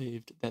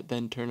enslaved that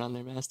then turn on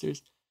their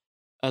masters,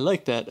 I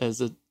like that as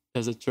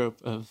a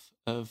trope of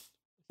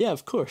yeah,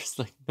 of course,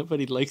 like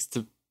nobody likes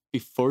to be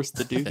forced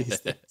to do these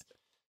things.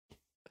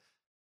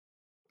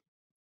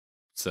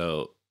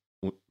 So,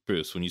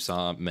 Bruce, when you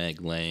saw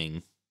Meg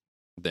laying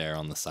there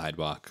on the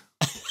sidewalk,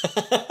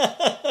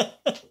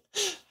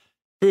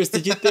 Bruce,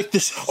 did you think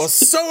this? I was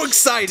so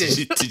excited.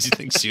 did you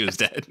think she was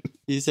dead?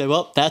 You said,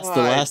 "Well, that's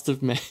the Why? last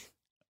of Meg."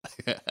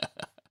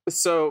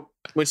 So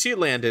when she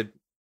landed,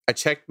 I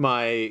checked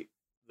the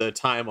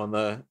time on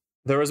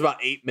there was about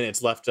 8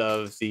 minutes left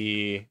of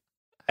the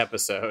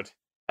episode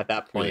at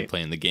that point. Really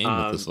playing the game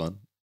with this one.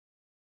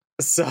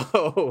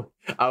 So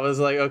I was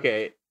like,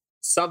 okay,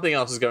 something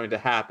else is going to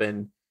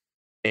happen.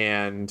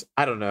 And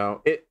I don't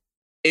know.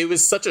 It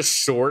was such a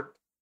short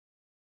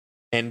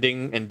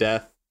ending and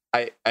death.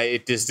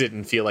 It just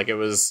didn't feel like it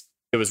was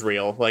it was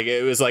real. Like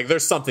it was like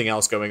there's something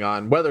else going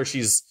on, whether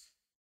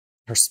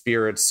her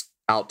spirit's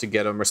out to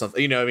get him or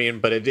something, you know what I mean?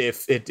 But they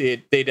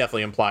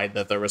definitely implied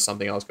that there was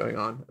something else going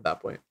on at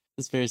that point.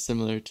 It's very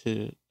similar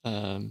to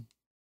I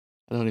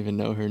don't even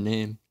know her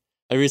name.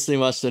 I recently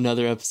watched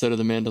another episode of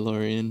The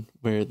Mandalorian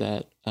where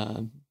that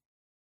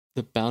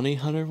the bounty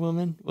hunter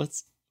woman,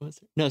 what's her?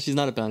 No, she's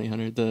not a bounty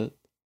hunter.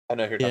 I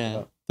know who you're talking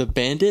about. The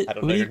bandit. I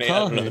don't know your name. I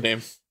don't know the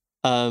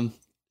name.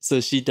 So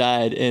she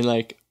died, and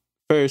like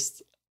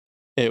first,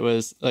 it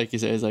was like you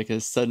said, it was like a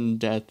sudden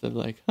death of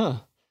like, huh.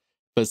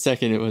 But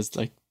second, it was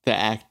like the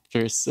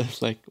actress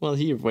of like, well,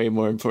 you're way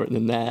more important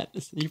than that.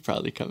 So you're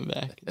probably coming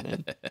back. And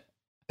then...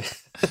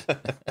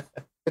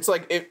 It's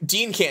like if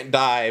Dean can't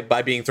die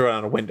by being thrown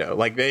out a window.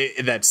 Like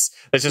that's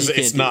just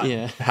it's not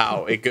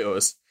how it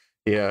goes.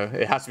 Yeah,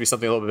 it has to be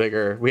something a little bit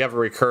bigger. We have a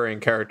recurring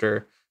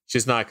character.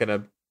 She's not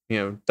gonna,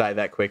 die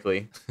that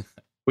quickly.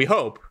 We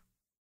hope,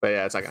 but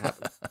yeah, it's not gonna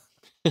happen.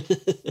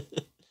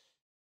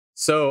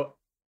 So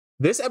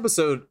this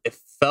episode, it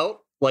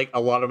felt like a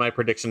lot of my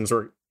predictions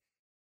were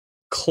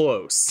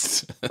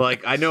close.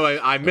 Like I know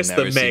I missed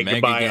the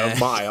Meg by a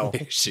mile.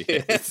 There she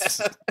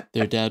is.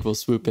 Their dad will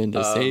swoop in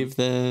to save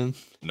them.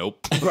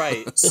 Nope.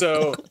 Right.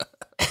 So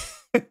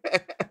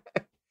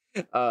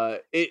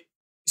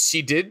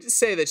she did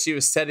say that she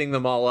was setting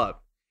them all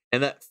up,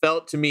 and that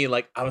felt to me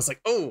like I was like,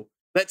 oh,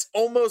 that's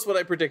almost what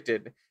I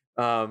predicted.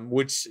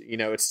 Which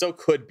it still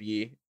could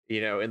be,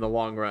 in the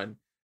long run.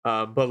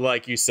 But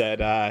like you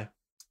said, I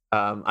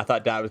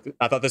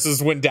thought this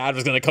is when Dad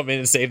was going to come in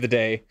and save the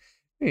day.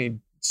 He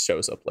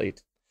shows up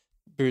late.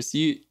 Bruce,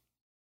 you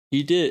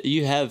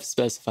have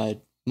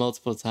specified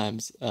multiple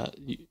times.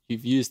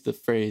 You've used the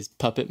phrase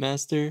puppet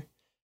master,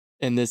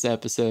 and this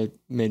episode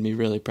made me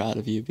really proud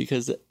of you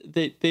because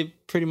they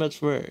pretty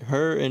much were.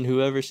 Her and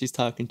whoever she's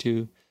talking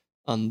to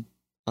on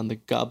the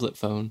goblet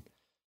phone,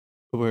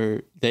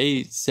 where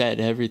they set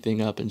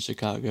everything up in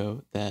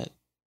Chicago, that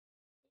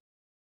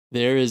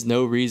there is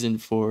no reason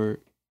for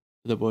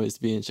the boys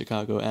to be in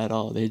Chicago at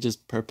all. They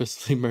just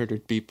purposely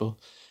murdered people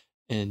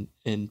and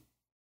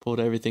pulled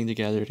everything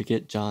together to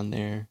get John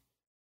there.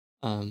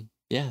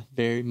 Yeah,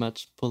 very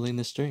much pulling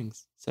the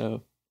strings.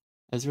 So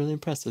I was really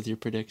impressed with your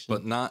prediction.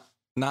 But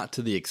not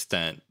to the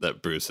extent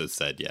that Bruce has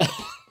said yet.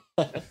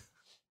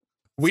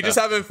 We just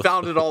haven't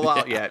found it all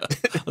out yet.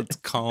 Let's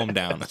calm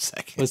down a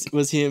second.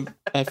 Was he?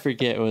 I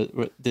forget.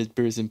 What did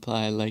Bruce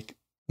imply? Like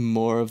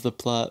more of the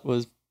plot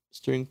was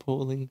string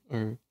pulling,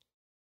 or?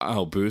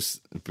 Oh,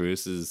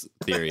 Bruce's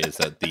theory is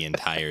that the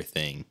entire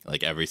thing,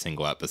 like every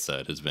single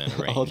episode, has been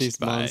arranged all these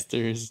by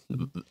monsters.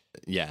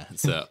 Yeah.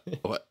 So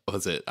what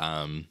was it?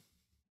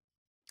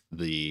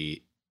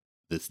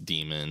 This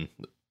demon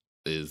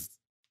is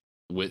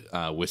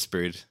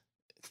whispered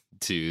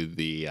to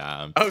the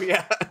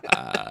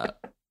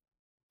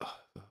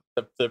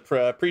the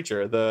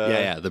preacher,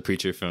 the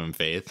preacher from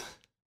Faith.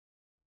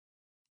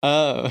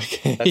 Oh,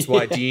 okay. That's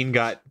why Dean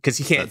because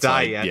he can't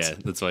die yet. Yeah,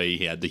 that's why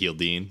he had to heal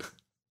Dean.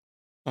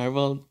 All right,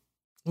 well,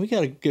 we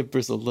gotta give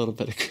Bruce a little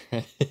bit of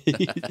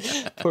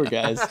credit. Poor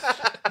guys.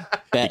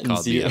 He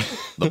called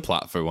the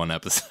plot for one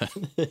episode.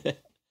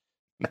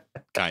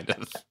 Kind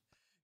of.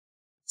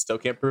 Still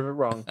can't prove it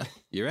wrong.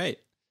 You're right.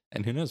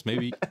 And who knows,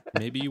 maybe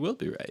you will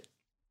be right.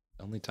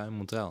 Only time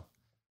will tell.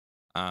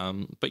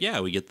 But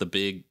yeah, we get the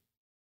big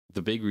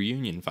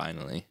reunion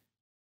finally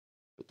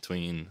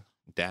between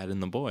Dad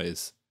and the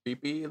boys.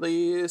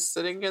 Creepily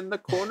sitting in the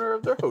corner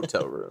of their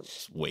hotel room.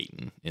 Just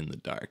waiting in the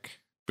dark.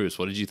 Bruce,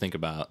 what did you think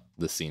about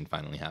the scene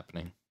finally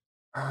happening?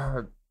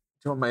 Do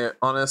you want my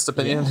honest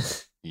opinion?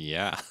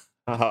 Yeah.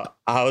 I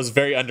was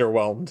very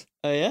underwhelmed.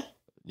 Oh yeah?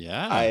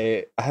 Yeah.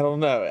 I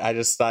don't know.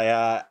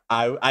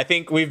 I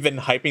think we've been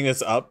hyping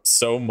this up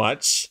so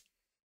much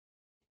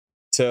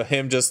to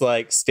him just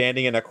like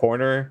standing in a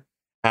corner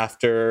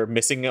after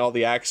missing all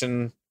the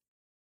action.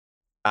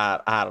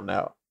 I don't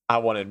know. I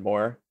wanted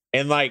more.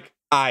 And like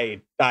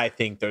I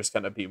think there's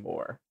gonna be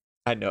more.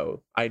 I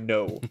know.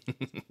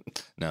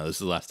 No, this is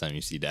the last time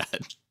you see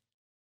Dad.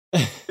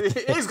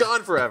 He's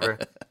gone forever.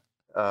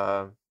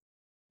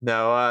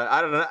 No,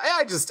 I don't know.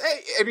 I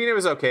mean, it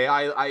was okay.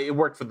 It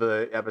worked for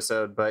the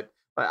episode, but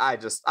I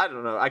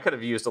don't know. I could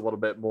have used a little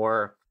bit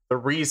more the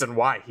reason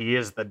why he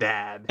is the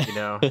dad,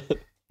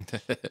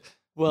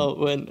 Well,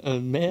 when a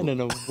man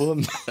and a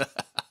woman.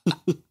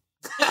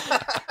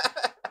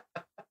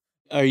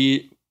 Are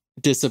you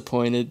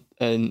disappointed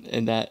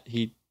in that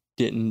he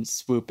didn't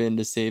swoop in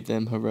to save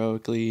them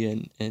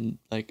heroically and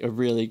like a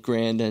really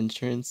grand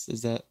entrance?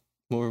 Is that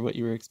more what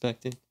you were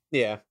expecting?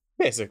 Yeah,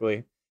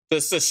 basically.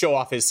 Just to show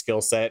off his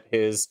skill set,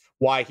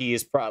 why he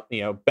is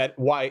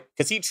why,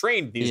 because he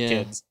trained these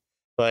kids,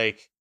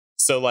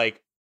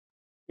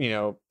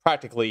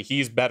 practically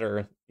he's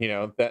better,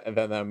 than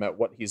them at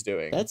what he's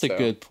doing. That's a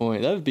good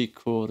point. That would be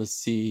cool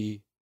to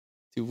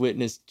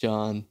witness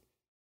John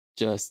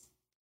just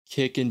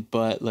kicking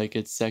butt like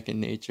it's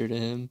second nature to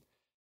him.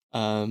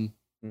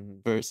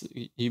 Versus,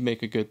 you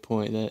make a good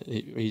point that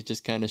he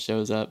just kind of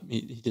shows up.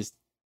 He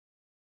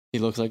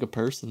looks like a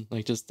person,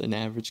 like just an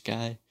average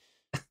guy.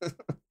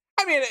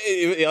 I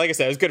mean, like I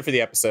said, it was good for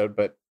the episode,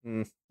 but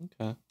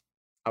Okay.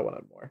 I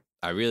wanted more.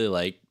 I really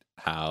liked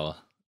how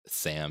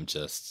Sam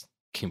just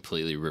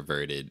completely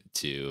reverted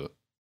to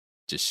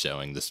just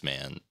showing this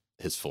man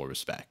his full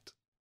respect.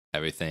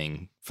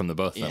 Everything from the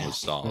both of them Yeah. was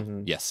solved.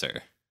 Mhm. Yes,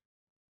 sir.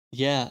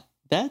 Yeah,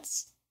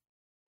 that's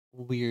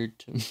weird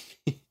to me.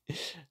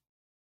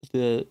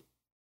 The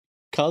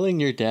calling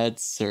your dad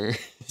sir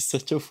is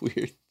such a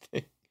weird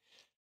thing.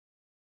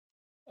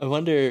 I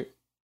wonder,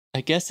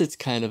 I guess it's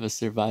kind of a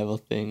survival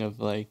thing of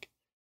like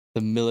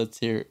the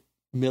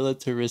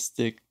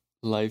militaristic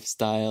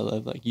lifestyle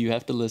of like you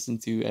have to listen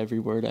to every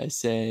word I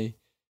say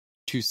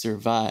to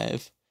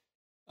survive.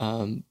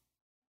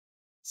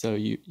 So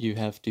you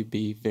have to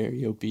be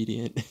very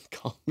obedient and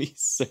call me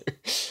sir.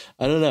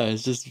 I don't know,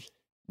 it's just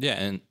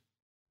Yeah,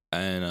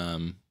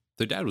 and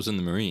their dad was in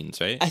the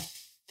Marines, right? I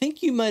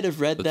think you might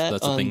have read That's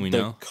that the on thing we the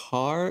know.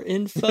 car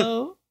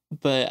info,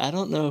 but I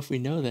don't know if we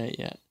know that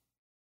yet.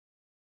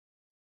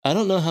 I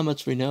don't know how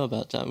much we know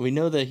about John. We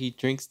know that he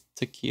drinks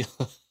tequila.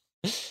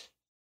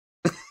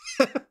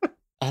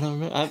 I don't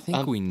remember. I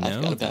think we I've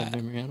know got a bad that.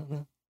 memory. I don't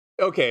know.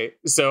 Okay,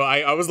 so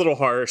I was a little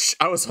harsh.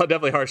 I was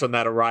definitely harsh on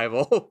that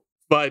arrival,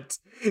 but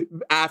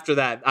after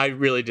that, I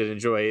really did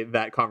enjoy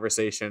that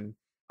conversation.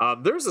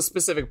 There was a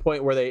specific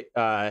point where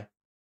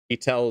he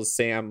tells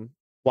Sam,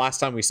 last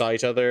time we saw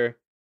each other,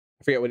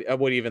 I forget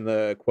what even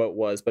the quote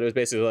was, but it was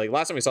basically like,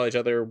 last time we saw each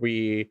other,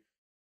 we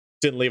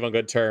didn't leave on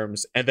good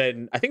terms. And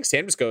then I think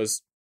Sam just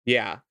goes,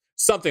 yeah,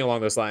 something along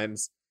those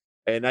lines.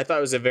 And I thought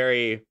it was a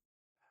very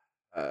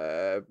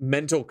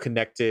mental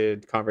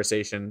connected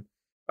conversation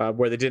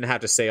where they didn't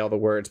have to say all the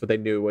words, but they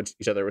knew what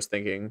each other was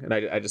thinking. And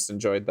I just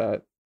enjoyed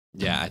that.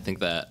 Yeah, I think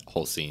that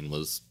whole scene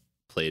was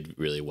played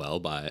really well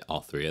by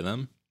all three of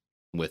them.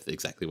 With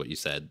exactly what you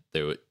said,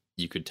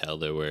 you could tell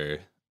there were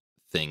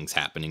things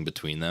happening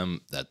between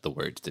them that the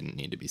words didn't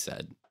need to be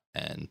said,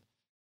 and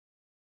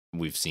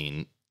we've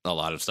seen a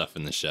lot of stuff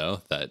in the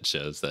show that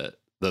shows that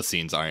those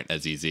scenes aren't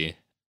as easy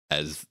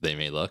as they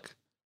may look.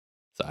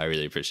 So I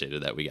really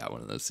appreciated that we got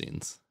one of those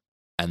scenes,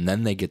 and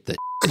then they get the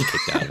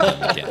kicked out of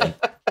them again.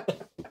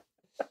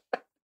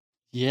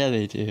 Yeah,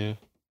 they do.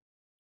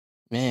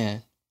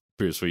 Man,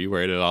 Bruce, were you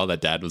worried at all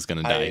that Dad was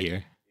going to die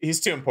here? He's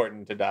too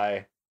important to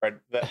die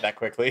that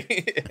quickly.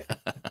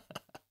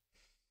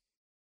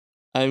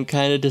 I'm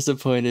kind of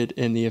disappointed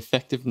in the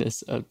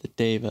effectiveness of the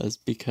Devas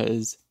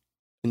because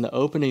in the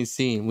opening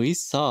scene, we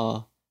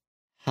saw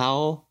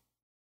how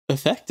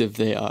effective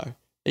they are.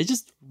 They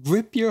just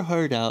rip your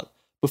heart out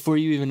before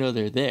you even know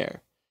they're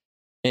there.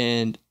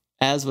 And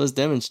as was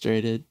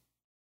demonstrated,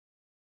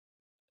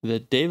 the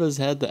Devas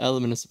had the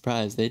element of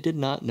surprise. They did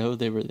not know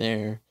they were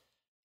there.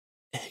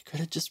 They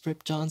could have just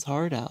ripped John's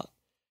heart out.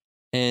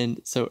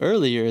 And so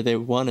earlier, they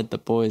wanted the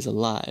boys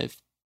alive,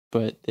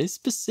 but they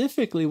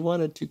specifically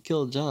wanted to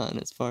kill John,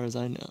 as far as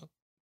I know.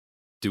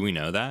 Do we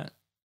know that?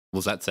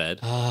 Was that said?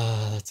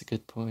 Ah, that's a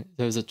good point.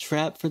 There was a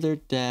trap for their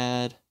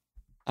dad.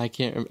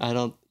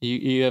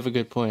 You have a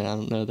good point. I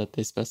don't know that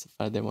they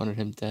specified they wanted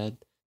him dead.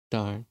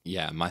 Darn.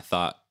 Yeah, my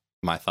thought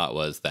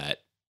was that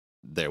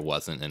there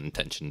wasn't an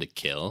intention to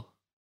kill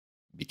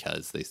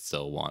because they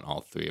still want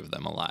all three of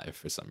them alive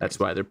for some That's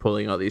reason. why they're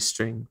pulling all these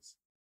strings.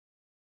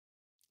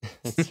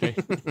 That's right.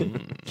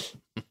 Mm.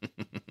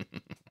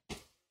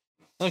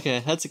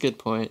 Okay, that's a good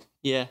point.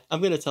 Yeah, I'm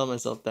going to tell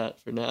myself that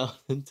for now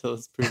until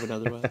it's proven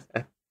otherwise.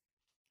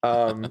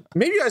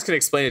 Maybe you guys can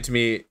explain it to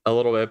me a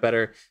little bit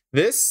better.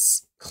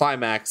 This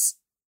climax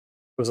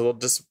was a little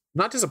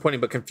not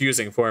disappointing, but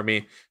confusing for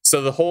me.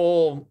 So the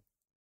whole,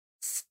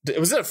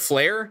 was it a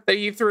flare that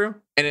he threw?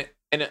 And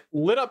it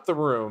lit up the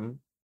room,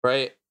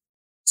 right?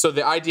 So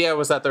the idea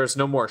was that there's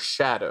no more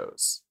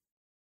shadows.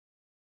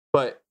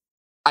 But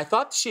I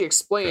thought she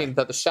explained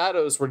that the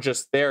shadows were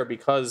just there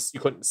because you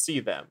couldn't see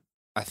them.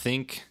 I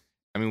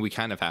mean, we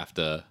kind of have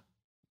to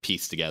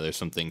piece together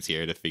some things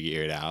here to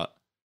figure it out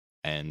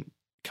and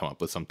come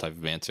up with some type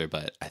of answer.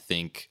 But I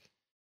think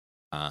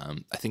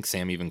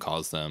Sam even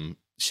calls them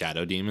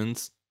shadow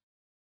demons.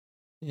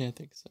 Yeah, I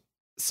think so.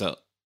 So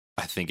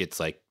I think it's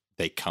like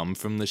they come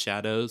from the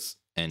shadows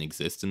and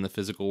exist in the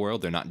physical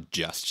world. They're not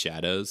just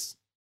shadows,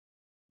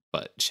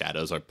 but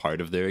shadows are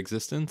part of their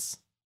existence.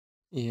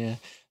 Yeah.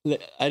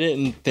 I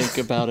didn't think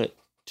about it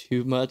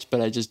too much, but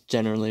I just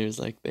generally was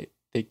like,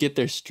 they get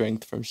their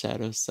strength from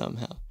shadows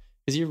somehow.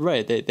 Because you're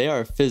right, they are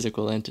a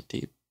physical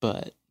entity,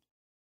 but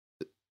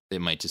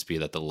It might just be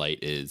that the light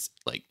is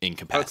like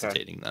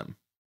incapacitating them.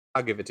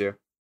 I'll give it to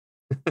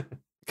you.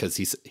 Because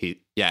he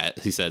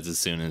says as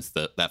soon as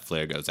that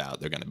flare goes out,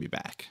 they're going to be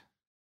back.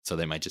 So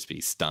they might just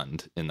be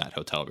stunned in that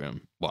hotel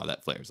room while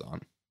that flare's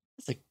on.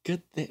 that's a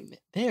good thing.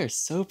 They are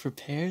so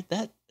prepared.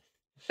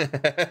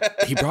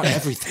 He brought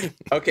everything.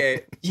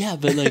 Okay. Yeah,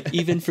 but like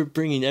even for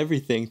bringing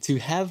everything, to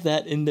have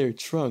that in their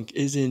trunk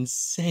is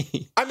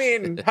insane. I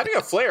mean, having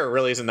a flare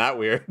really isn't that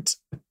weird.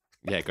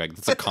 Yeah, Greg,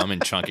 that's a common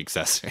trunk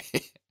accessory.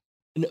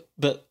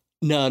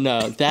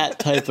 No, that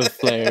type of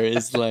flare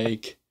is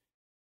like,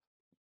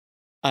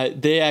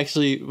 they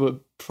actually would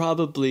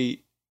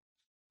probably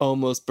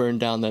almost burn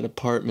down that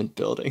apartment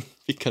building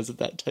because of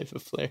that type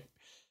of flare.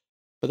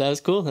 But that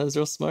was cool. That was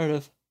real smart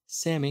of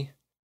Sammy.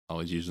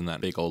 Always using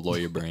that big old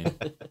lawyer brain.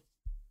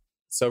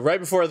 So right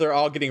before they're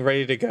all getting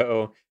ready to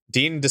go,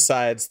 Dean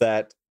decides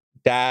that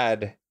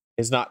Dad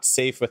is not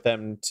safe with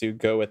them to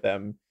go with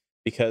them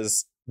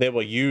because they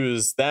will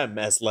use them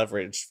as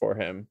leverage for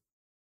him.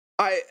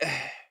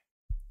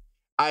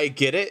 I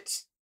get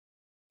it,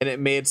 and it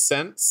made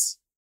sense,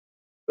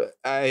 but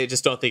I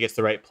just don't think it's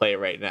the right play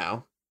right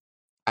now.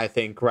 I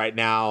think right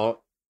now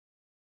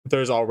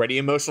there's already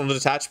emotional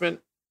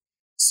detachment,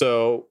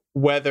 so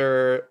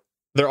whether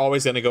they're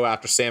always going to go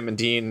after Sam and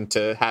Dean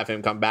to have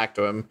him come back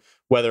to him,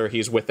 whether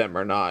he's with them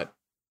or not.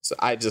 So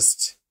I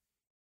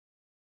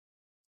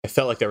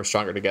felt like they were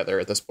stronger together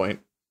at this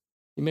point.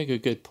 You make a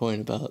good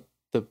point about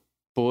the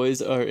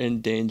boys are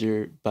in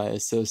danger by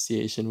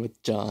association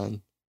with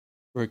John,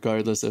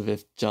 regardless of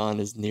if John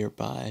is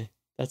nearby.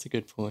 That's a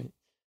good point.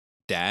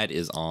 Dad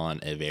is on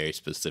a very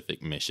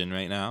specific mission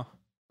right now,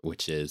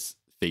 which is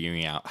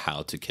figuring out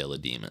how to kill a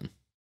demon.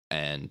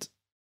 And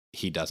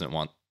he doesn't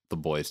want the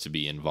boys to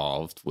be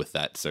involved with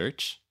that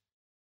search.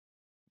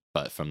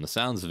 But from the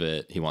sounds of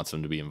it, he wants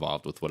them to be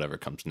involved with whatever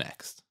comes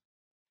next.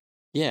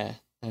 Yeah.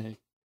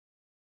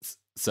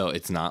 So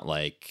it's not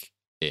like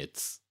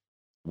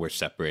we're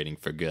separating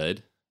for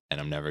good and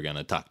I'm never going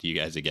to talk to you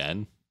guys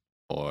again,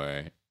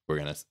 or we're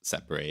going to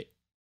separate.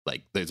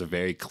 Like, there's a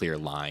very clear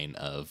line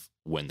of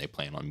when they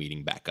plan on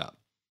meeting back up,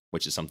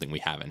 which is something we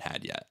haven't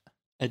had yet.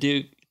 I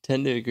do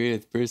tend to agree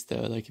with Bruce,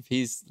 though. Like, if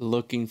he's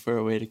looking for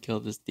a way to kill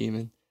this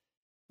demon,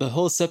 the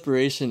whole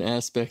separation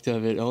aspect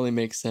of it only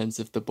makes sense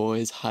if the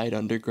boys hide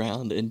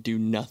underground and do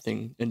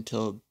nothing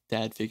until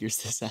Dad figures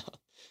this out.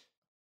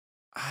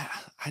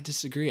 I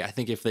disagree. I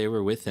think if they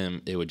were with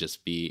him, it would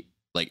just be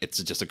like,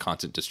 it's just a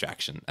constant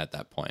distraction at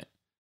that point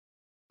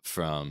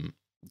from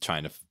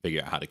trying to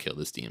figure out how to kill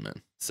this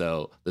demon.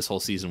 So this whole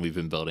season we've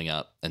been building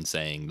up and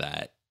saying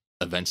that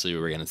eventually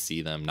we're going to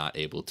see them not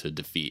able to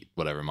defeat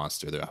whatever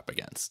monster they're up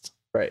against.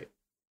 Right.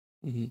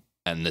 Mm-hmm.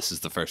 And this is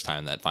the first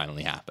time that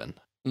finally happened.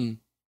 Mm.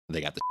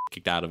 They got the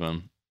kicked out of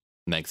them.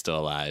 Meg's still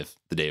alive.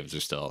 The Davids are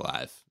still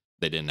alive.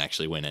 They didn't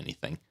actually win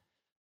anything.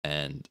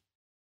 And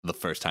the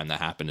first time that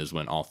happened is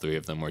when all three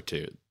of them were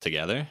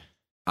together.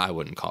 I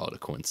wouldn't call it a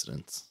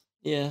coincidence.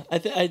 Yeah,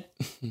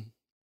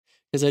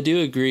 because I do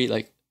agree.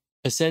 Like,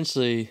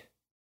 essentially,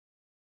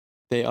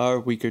 they are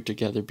weaker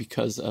together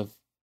because of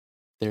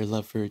their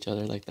love for each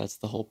other. Like, that's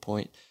the whole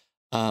point.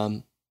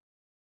 And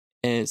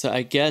so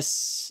I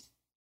guess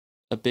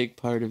a big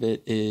part of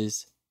it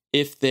is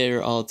if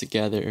they're all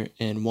together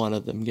and one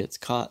of them gets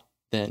caught,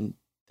 then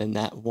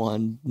that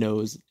one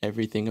knows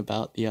everything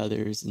about the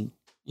others, and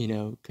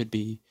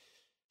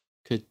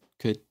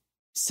could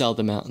sell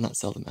them out. Not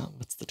sell them out.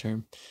 What's the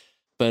term?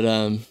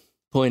 But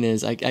point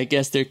is, I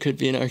guess there could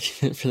be an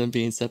argument for them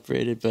being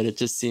separated, but it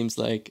just seems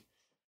like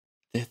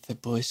the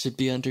boys should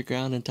be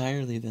underground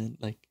entirely then,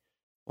 like,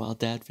 while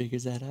Dad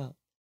figures that out.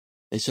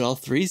 They should all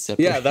three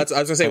separate. Yeah, I was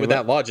gonna say, with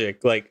that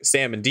logic, like,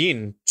 Sam and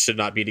Dean should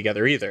not be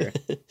together either.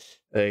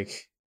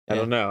 Like, I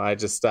don't know. I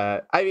just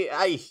I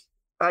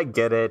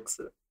get it,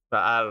 but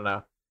I don't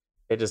know.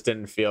 It just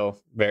didn't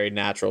feel very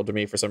natural to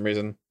me for some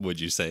reason. Would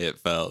you say it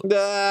felt?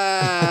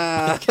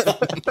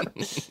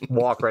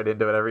 Walk right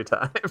into it every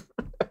time.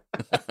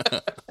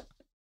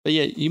 But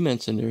yeah, you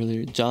mentioned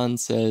earlier, John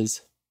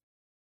says,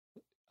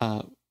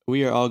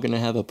 we are all going to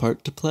have a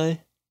part to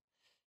play.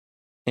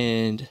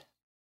 And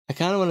I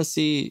kind of want to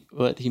see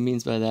what he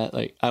means by that.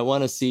 Like, I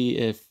want to see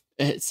if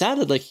it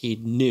sounded like he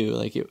knew.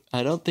 Like,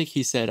 I don't think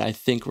he said, I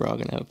think we're all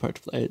going to have a part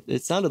to play.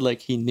 It sounded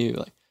like he knew,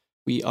 like,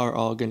 we are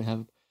all going to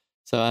have.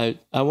 So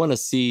I want to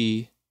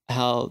see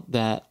how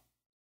that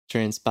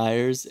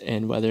transpires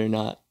and whether or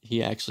not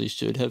he actually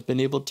should have been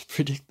able to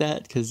predict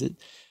that, because it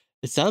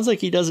sounds like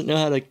he doesn't know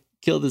how to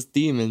kill this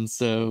demon.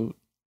 So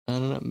I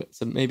don't know.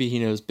 So maybe he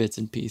knows bits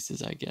and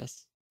pieces, I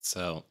guess.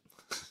 So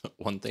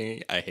one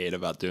thing I hate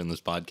about doing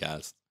this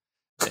podcast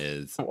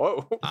is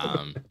whoa.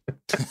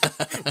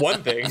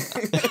 One thing.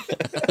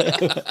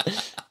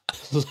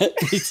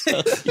 Let me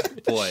tell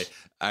you. Boy,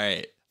 all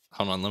right.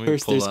 Hold on, let me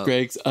First, pull there's up.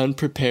 Greg's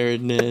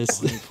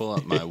unpreparedness. Let me pull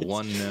up my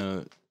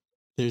OneNote.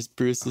 There's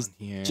Bruce's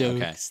here.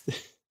 jokes. Okay.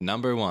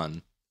 Number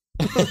 1,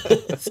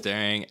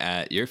 staring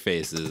at your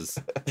faces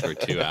for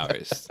 2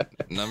 hours.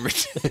 Number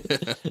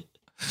 2,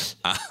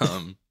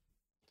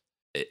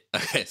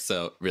 okay,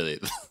 so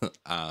really,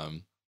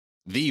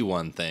 the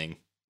one thing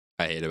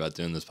I hate about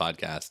doing this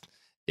podcast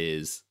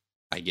is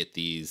I get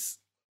these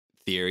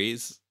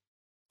theories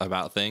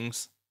about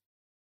things,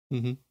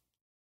 Mm-hmm.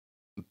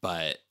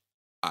 but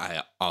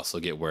I also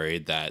get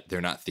worried that they're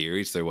not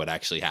theories; they're what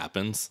actually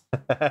happens.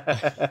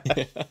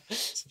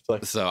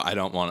 So I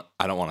don't want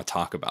to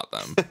talk about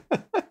them.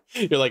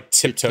 You're like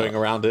tiptoeing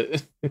around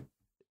it.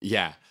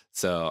 Yeah.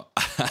 So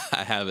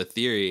I have a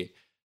theory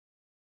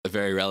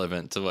very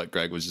relevant to what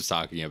Greg was just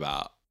talking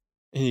about.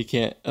 And you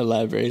can't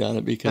elaborate on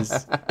it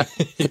because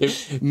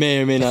it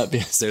may or may not be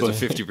a spoiler.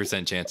 There's a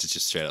 50% chance it's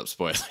just straight up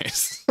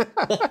spoilers.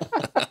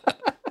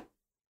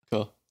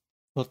 Cool.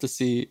 We'll have to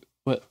see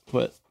what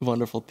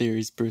wonderful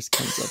theories Bruce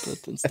comes up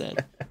with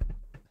instead.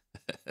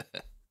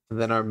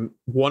 And then our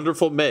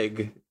wonderful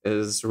Meg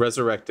is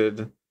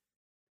resurrected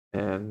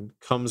and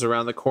comes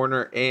around the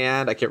corner,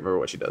 and I can't remember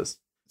what she does.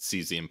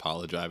 Sees the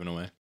Impala driving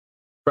away.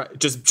 Right,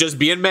 just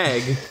being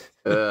Meg.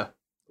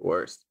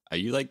 Worst. Are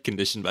you like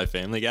conditioned by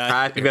Family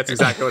Guy? I think that's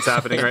exactly what's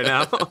happening right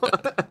now.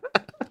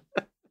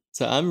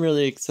 So I'm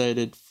really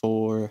excited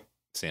for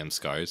Sam's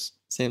scars.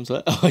 Sam's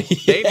what? Oh,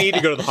 yeah. They need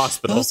to go to the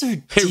hospital. Those are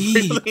They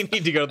deep. really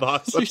need to go to the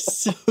hospital. They're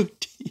so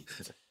deep.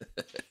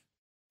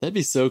 That'd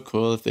be so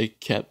cool if they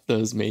kept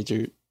those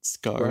major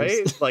scars.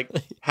 Right? Like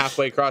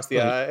halfway across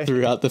the eye.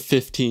 Throughout the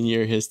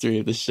 15-year history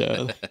of the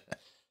show.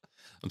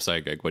 I'm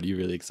sorry, Greg. What are you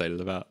really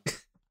excited about?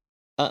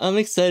 I'm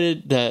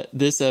excited that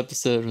this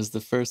episode was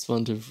the first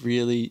one to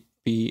really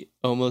be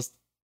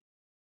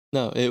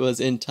it was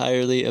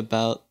entirely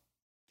about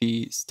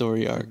the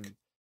story arc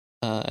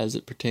as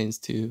it pertains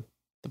to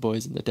the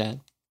boys and the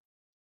dad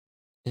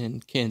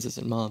and Kansas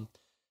and Mom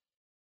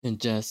and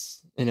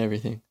Jess and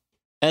everything.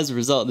 As a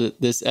result,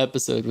 this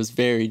episode was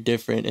very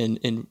different,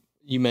 and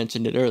you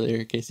mentioned it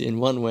earlier, Casey. In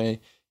one way,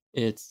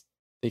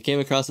 they came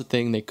across a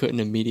thing they couldn't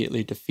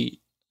immediately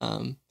defeat,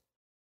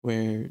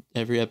 where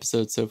every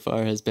episode so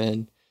far has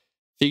been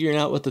figuring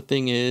out what the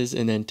thing is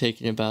and then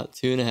taking about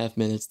 2.5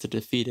 minutes to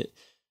defeat it.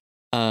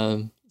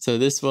 So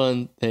this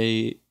one,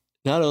 they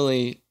not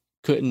only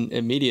couldn't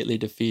immediately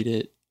defeat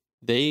it,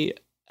 they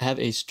have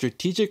a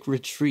strategic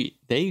retreat.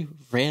 They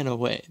ran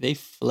away. They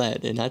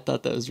fled, and I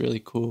thought that was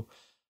really cool.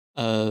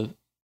 It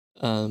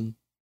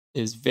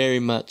was very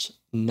much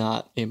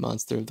not a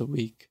Monster of the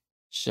Week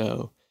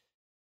show,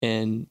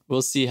 and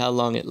we'll see how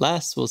long it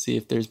lasts. We'll see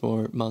if there's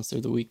more Monster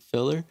of the Week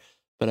filler,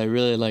 but I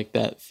really like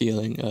that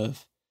feeling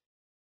of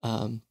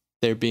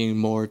there being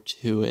more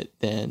to it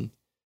than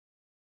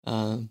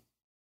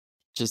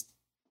just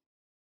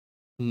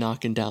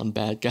knocking down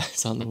bad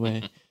guys on the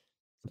way.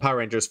 Power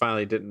Rangers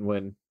finally didn't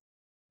win.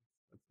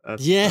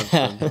 That's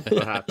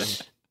what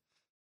happened.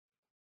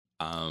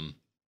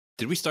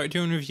 Did we start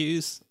doing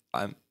reviews?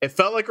 It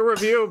felt like a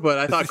review, but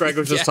I thought Greg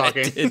was just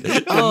talking.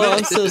 Oh,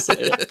 I'm so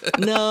sorry.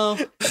 No.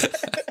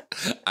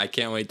 I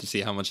can't wait to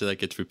see how much of that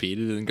gets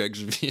repeated in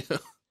Greg's review.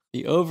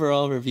 The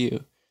overall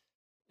review.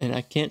 And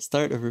I can't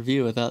start a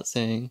review without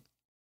saying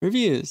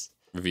reviews.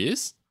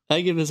 Reviews?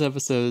 I give this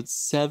episode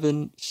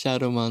 7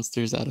 shadow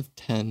monsters out of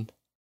 10.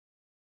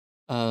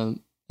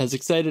 As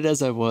excited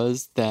as I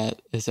was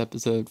that this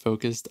episode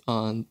focused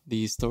on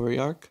the story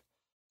arc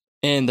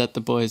and that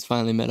the boys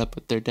finally met up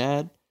with their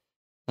dad,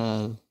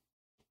 I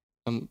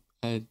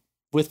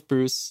with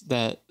Bruce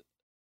that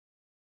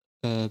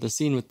the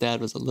scene with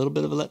Dad was a little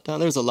bit of a letdown.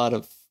 There was a lot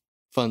of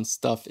fun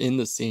stuff in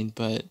the scene,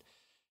 but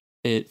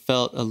it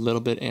felt a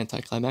little bit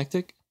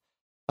anticlimactic.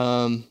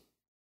 And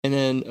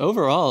then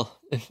overall,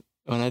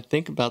 when I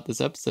think about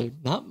this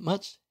episode, not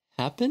much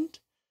happened.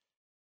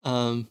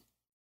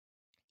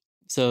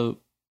 So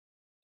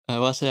I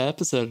watched that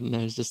episode and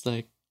I was just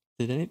like,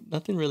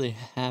 nothing really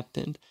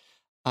happened.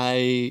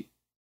 I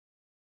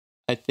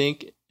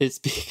think it's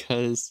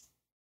because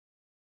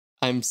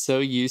I'm so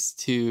used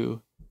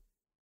to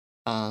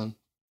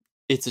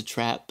It's a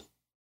Trap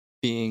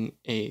being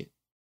a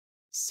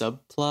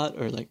subplot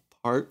or like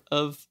part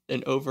of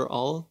an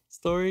overall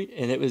story,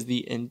 and it was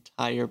the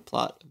entire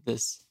plot of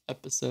this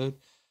episode.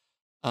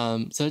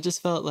 So it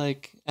just felt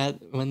like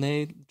when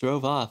they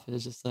drove off, it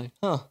was just like,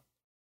 that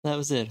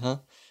was it, huh?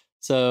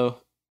 So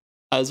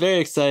I was very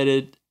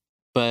excited,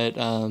 but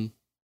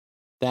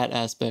that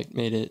aspect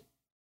made it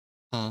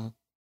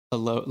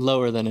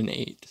lower than an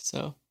 8.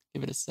 So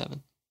give it a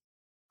 7.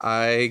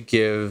 I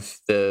give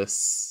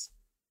this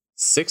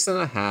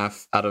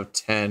 6.5 out of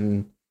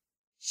 10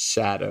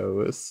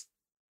 shadows.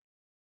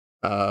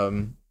 I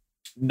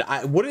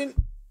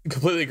wouldn't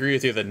completely agree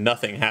with you that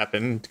nothing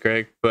happened,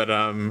 Greg, but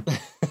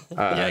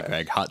yeah,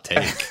 Greg, hot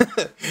take.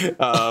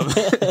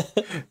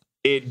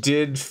 It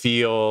did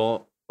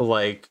feel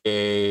like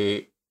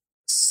a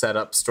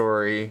setup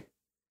story,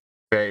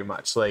 very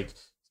much. Like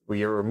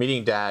we were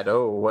meeting Dad.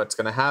 Oh, what's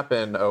going to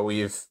happen? Oh,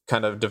 we've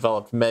kind of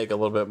developed Meg a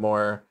little bit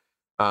more.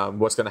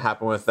 What's going to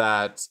happen with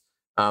that?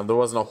 There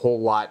wasn't a whole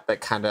lot that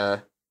kind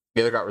of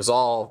either got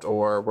resolved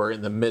or we're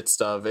in the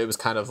midst of. It was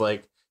kind of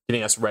like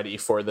getting us ready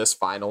for this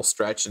final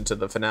stretch into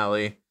the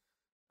finale.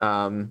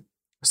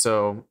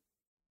 So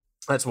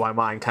that's why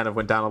mine kind of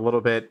went down a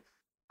little bit.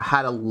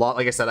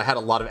 Like I said, I had a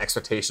lot of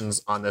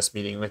expectations on this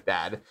meeting with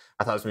Dad.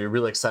 I thought it was going to be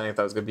really exciting. I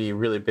thought it was going to be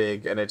really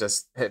big. And it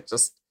just,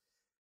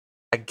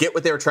 I get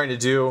what they were trying to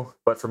do,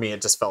 but for me,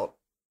 it just felt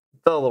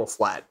a little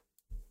flat.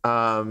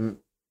 I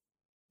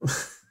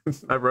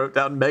wrote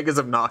down Meg is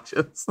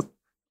obnoxious.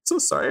 So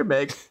sorry,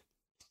 Meg.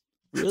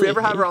 Really? If we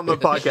ever have her on the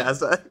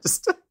podcast, I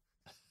just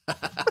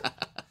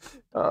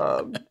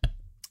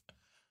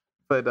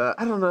but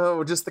I don't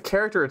know, just the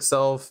character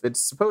itself,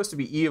 it's supposed to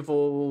be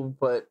evil,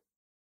 but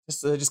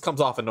it just comes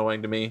off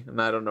annoying to me,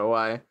 and I don't know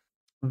why.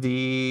 How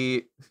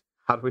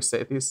do we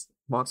say these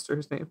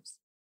monsters' names?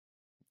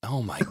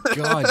 Oh my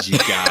god, you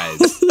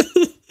guys.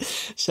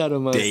 Shadow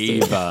monster.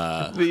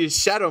 Deva. These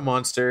shadow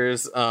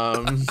monsters,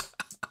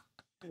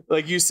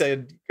 like you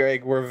said,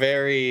 Greg,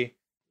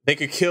 they they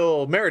could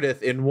kill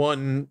Meredith in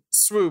one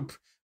swoop,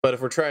 but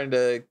if we're trying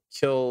to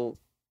kill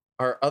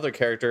our other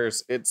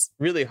characters, it's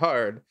really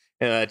hard.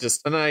 And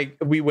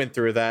we went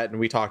through that and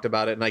we talked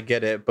about it, and I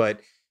get it,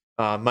 but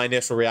my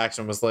initial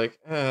reaction was like,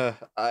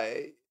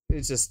 I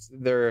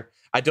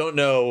don't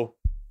know.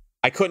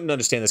 I couldn't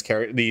understand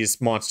these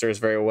monsters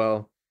very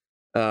well.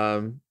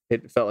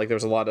 It felt like there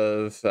was a lot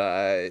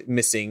of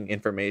missing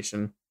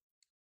information.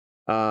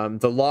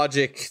 The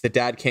logic, the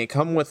dad can't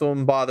come with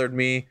them, bothered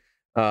me.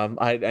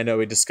 I know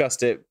we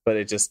discussed it, but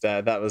it just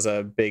that was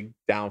a big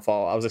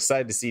downfall. I was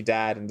excited to see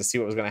dad and to see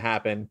what was going to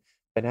happen,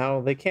 but now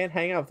they can't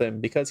hang out with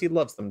him because he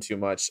loves them too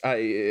much.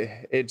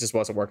 It just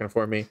wasn't working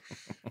for me.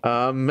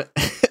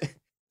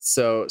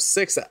 So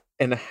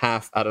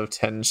 6.5 out of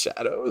 10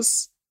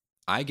 shadows.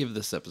 I give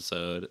this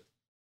episode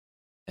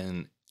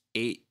an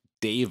 8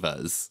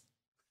 Devas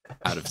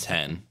out of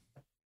 10.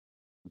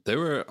 There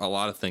were a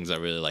lot of things I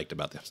really liked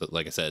about the episode.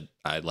 Like I said,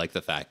 I like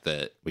the fact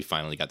that we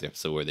finally got the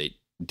episode where they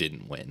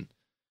didn't win.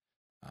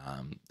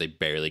 They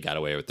barely got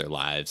away with their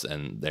lives,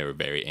 and they were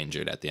very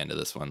injured at the end of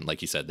this one.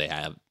 Like you said,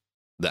 the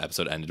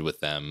episode ended with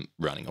them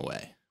running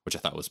away, which I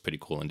thought was pretty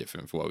cool and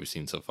different for what we've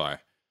seen so far.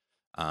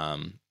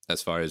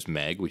 As far as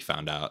Meg, we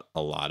found out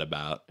a lot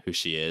about who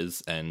she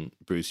is, and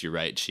Bruce, you're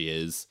right, she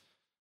is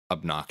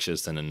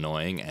obnoxious and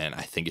annoying, and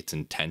I think it's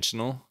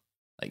intentional.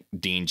 Like,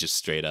 Dean just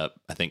straight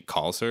up, I think,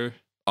 calls her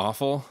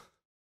awful.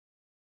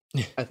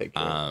 I think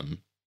and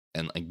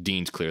like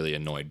Dean's clearly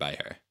annoyed by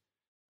her,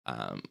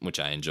 which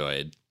I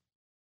enjoyed.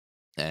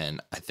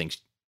 And I think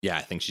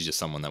she's just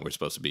someone that we're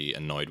supposed to be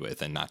annoyed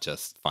with and not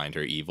just find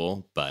her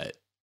evil, but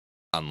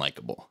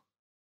unlikable.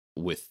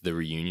 With the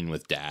reunion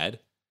with Dad,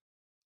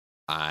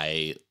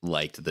 I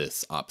liked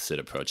this opposite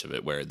approach of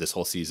it, where this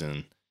whole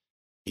season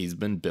he's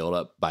been built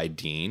up by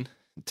Dean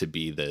to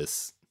be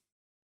this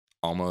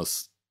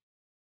almost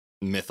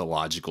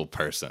mythological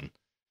person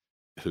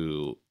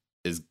who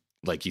is,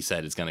 like you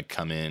said, is going to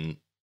come in,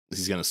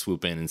 he's going to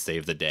swoop in and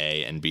save the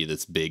day and be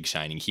this big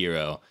shining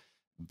hero.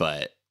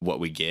 But what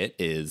we get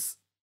is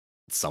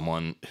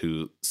someone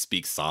who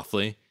speaks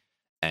softly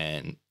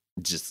and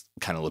just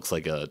kind of looks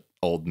like a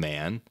old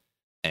man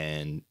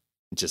and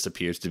just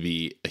appears to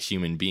be a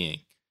human being.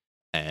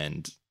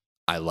 And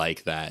I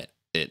like that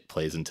it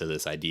plays into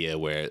this idea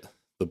where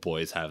the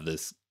boys have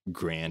this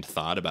grand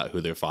thought about who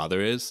their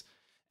father is,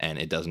 and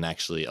it doesn't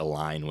actually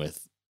align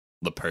with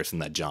the person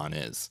that John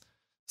is.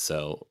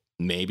 So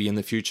maybe in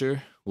the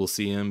future we'll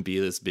see him be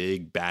this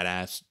big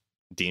badass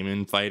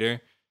demon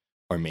fighter,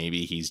 or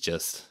maybe he's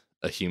just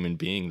a human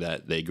being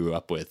that they grew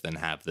up with and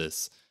have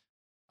this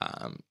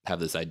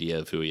idea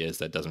of who he is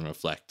that doesn't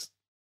reflect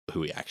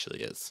who he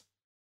actually is.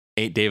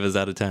 8 Devas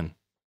out of 10.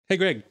 Hey,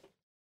 Greg.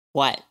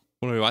 What?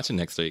 What are we watching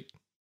next week?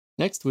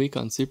 Next week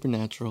on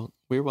Supernatural,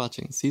 we're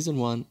watching Season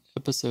 1,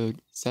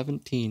 Episode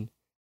 17,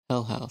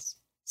 Hell House.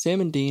 Sam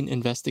and Dean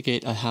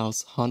investigate a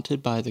house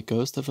haunted by the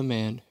ghost of a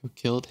man who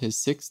killed his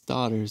 6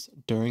 daughters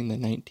during the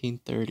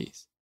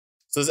 1930s.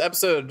 So this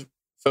episode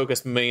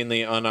focused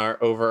mainly on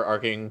our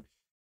overarching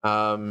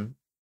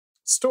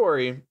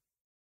story,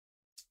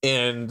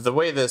 and the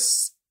way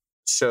this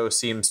show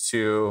seems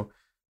to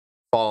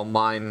fall in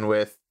line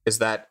with is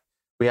that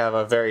we have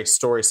a very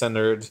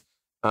story-centered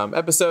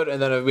episode,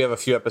 and then we have a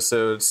few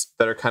episodes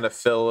that are kind of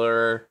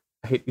filler.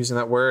 I hate using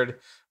that word,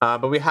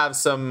 but we have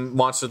some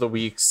Monster of the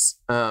Weeks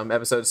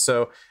episodes.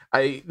 So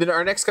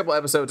our next couple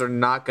episodes are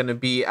not going to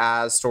be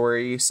as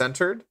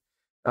story-centered.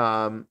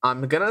 I'm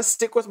going to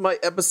stick with my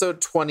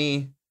episode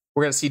 20.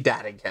 We're going to see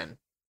Dad again.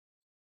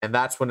 And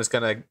that's when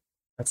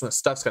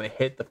stuff's going to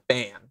hit the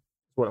fan,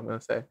 is what I'm going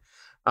to say.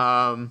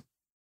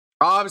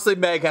 Obviously,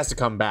 Meg has to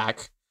come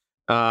back.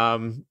 I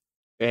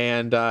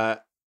think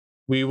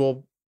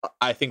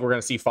we're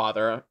going to see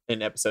Father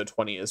in episode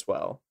 20 as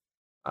well.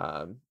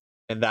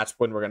 And that's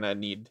when we're going to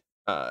need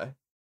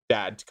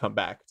Dad to come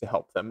back to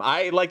help them.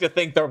 I like to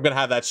think that we're going to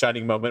have that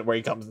shining moment where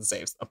he comes and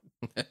saves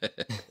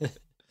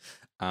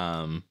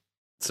them.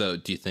 So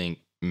do you think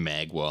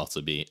Meg will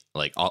also be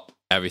like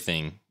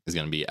everything is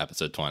going to be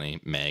episode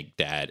 20, Meg,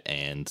 Dad,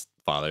 and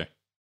Father?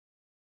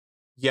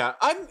 Yeah,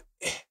 I'm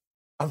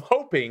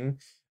hoping.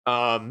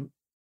 I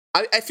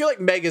feel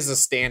like Meg is a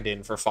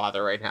stand-in for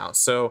Father right now.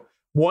 So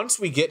once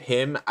we get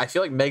him, I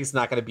feel like Meg's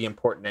not going to be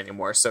important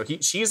anymore. So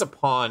she's a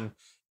pawn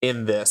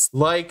in this.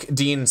 Like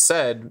Dean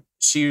said,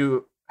 she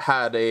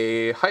had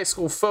a high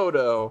school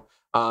photo.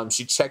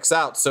 She checks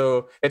out.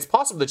 So it's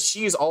possible that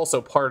she's also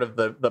part of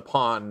the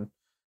pawn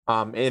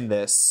in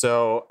this.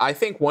 So I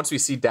think once we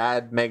see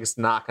Dad, Meg's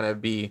not going to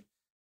be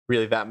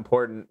really that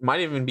important. Might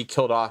even be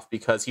killed off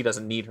because he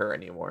doesn't need her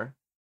anymore.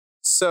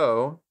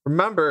 So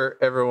remember,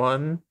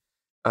 everyone,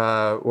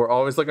 we're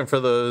always looking for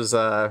those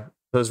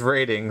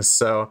ratings.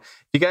 So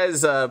if you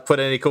guys put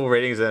any cool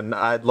ratings in,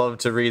 I'd love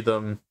to read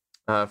them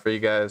for you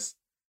guys.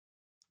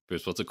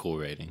 Bruce, what's a cool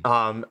rating?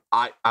 I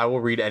will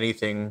read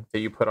anything that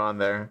you put on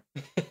there.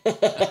 In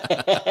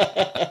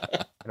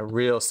a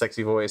real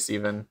sexy voice,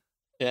 even.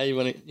 Yeah, you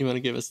want to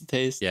give us a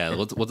taste? Yeah,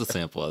 what's a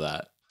sample of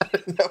that?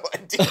 No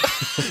idea.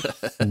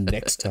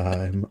 Next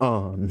time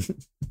on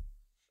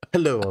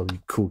Hello, all you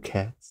cool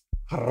cats.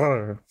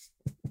 For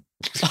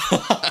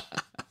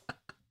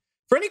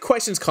any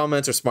questions,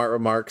 comments, or smart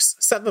remarks,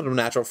 send them to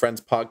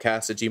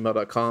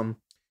naturalfriendspodcast@gmail.com.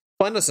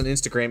 Find us on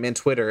Instagram and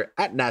Twitter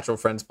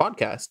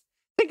 @naturalfriendspodcast.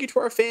 Thank you to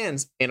our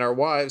fans and our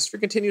wives for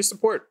continued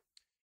support.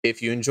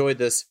 If you enjoyed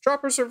this,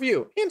 drop us a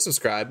review and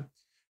subscribe.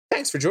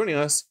 Thanks for joining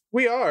us.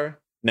 We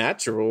are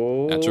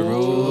Natural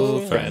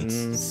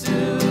Friends.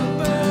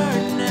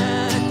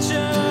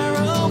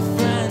 Supernatural friends.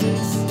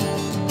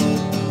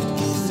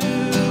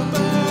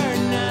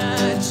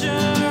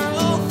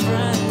 Supernatural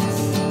friends.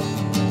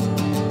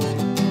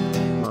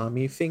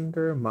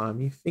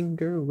 Mommy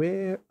finger,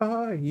 where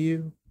are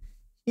you?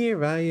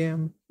 Here I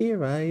am,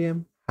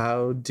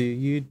 how do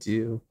you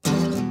do?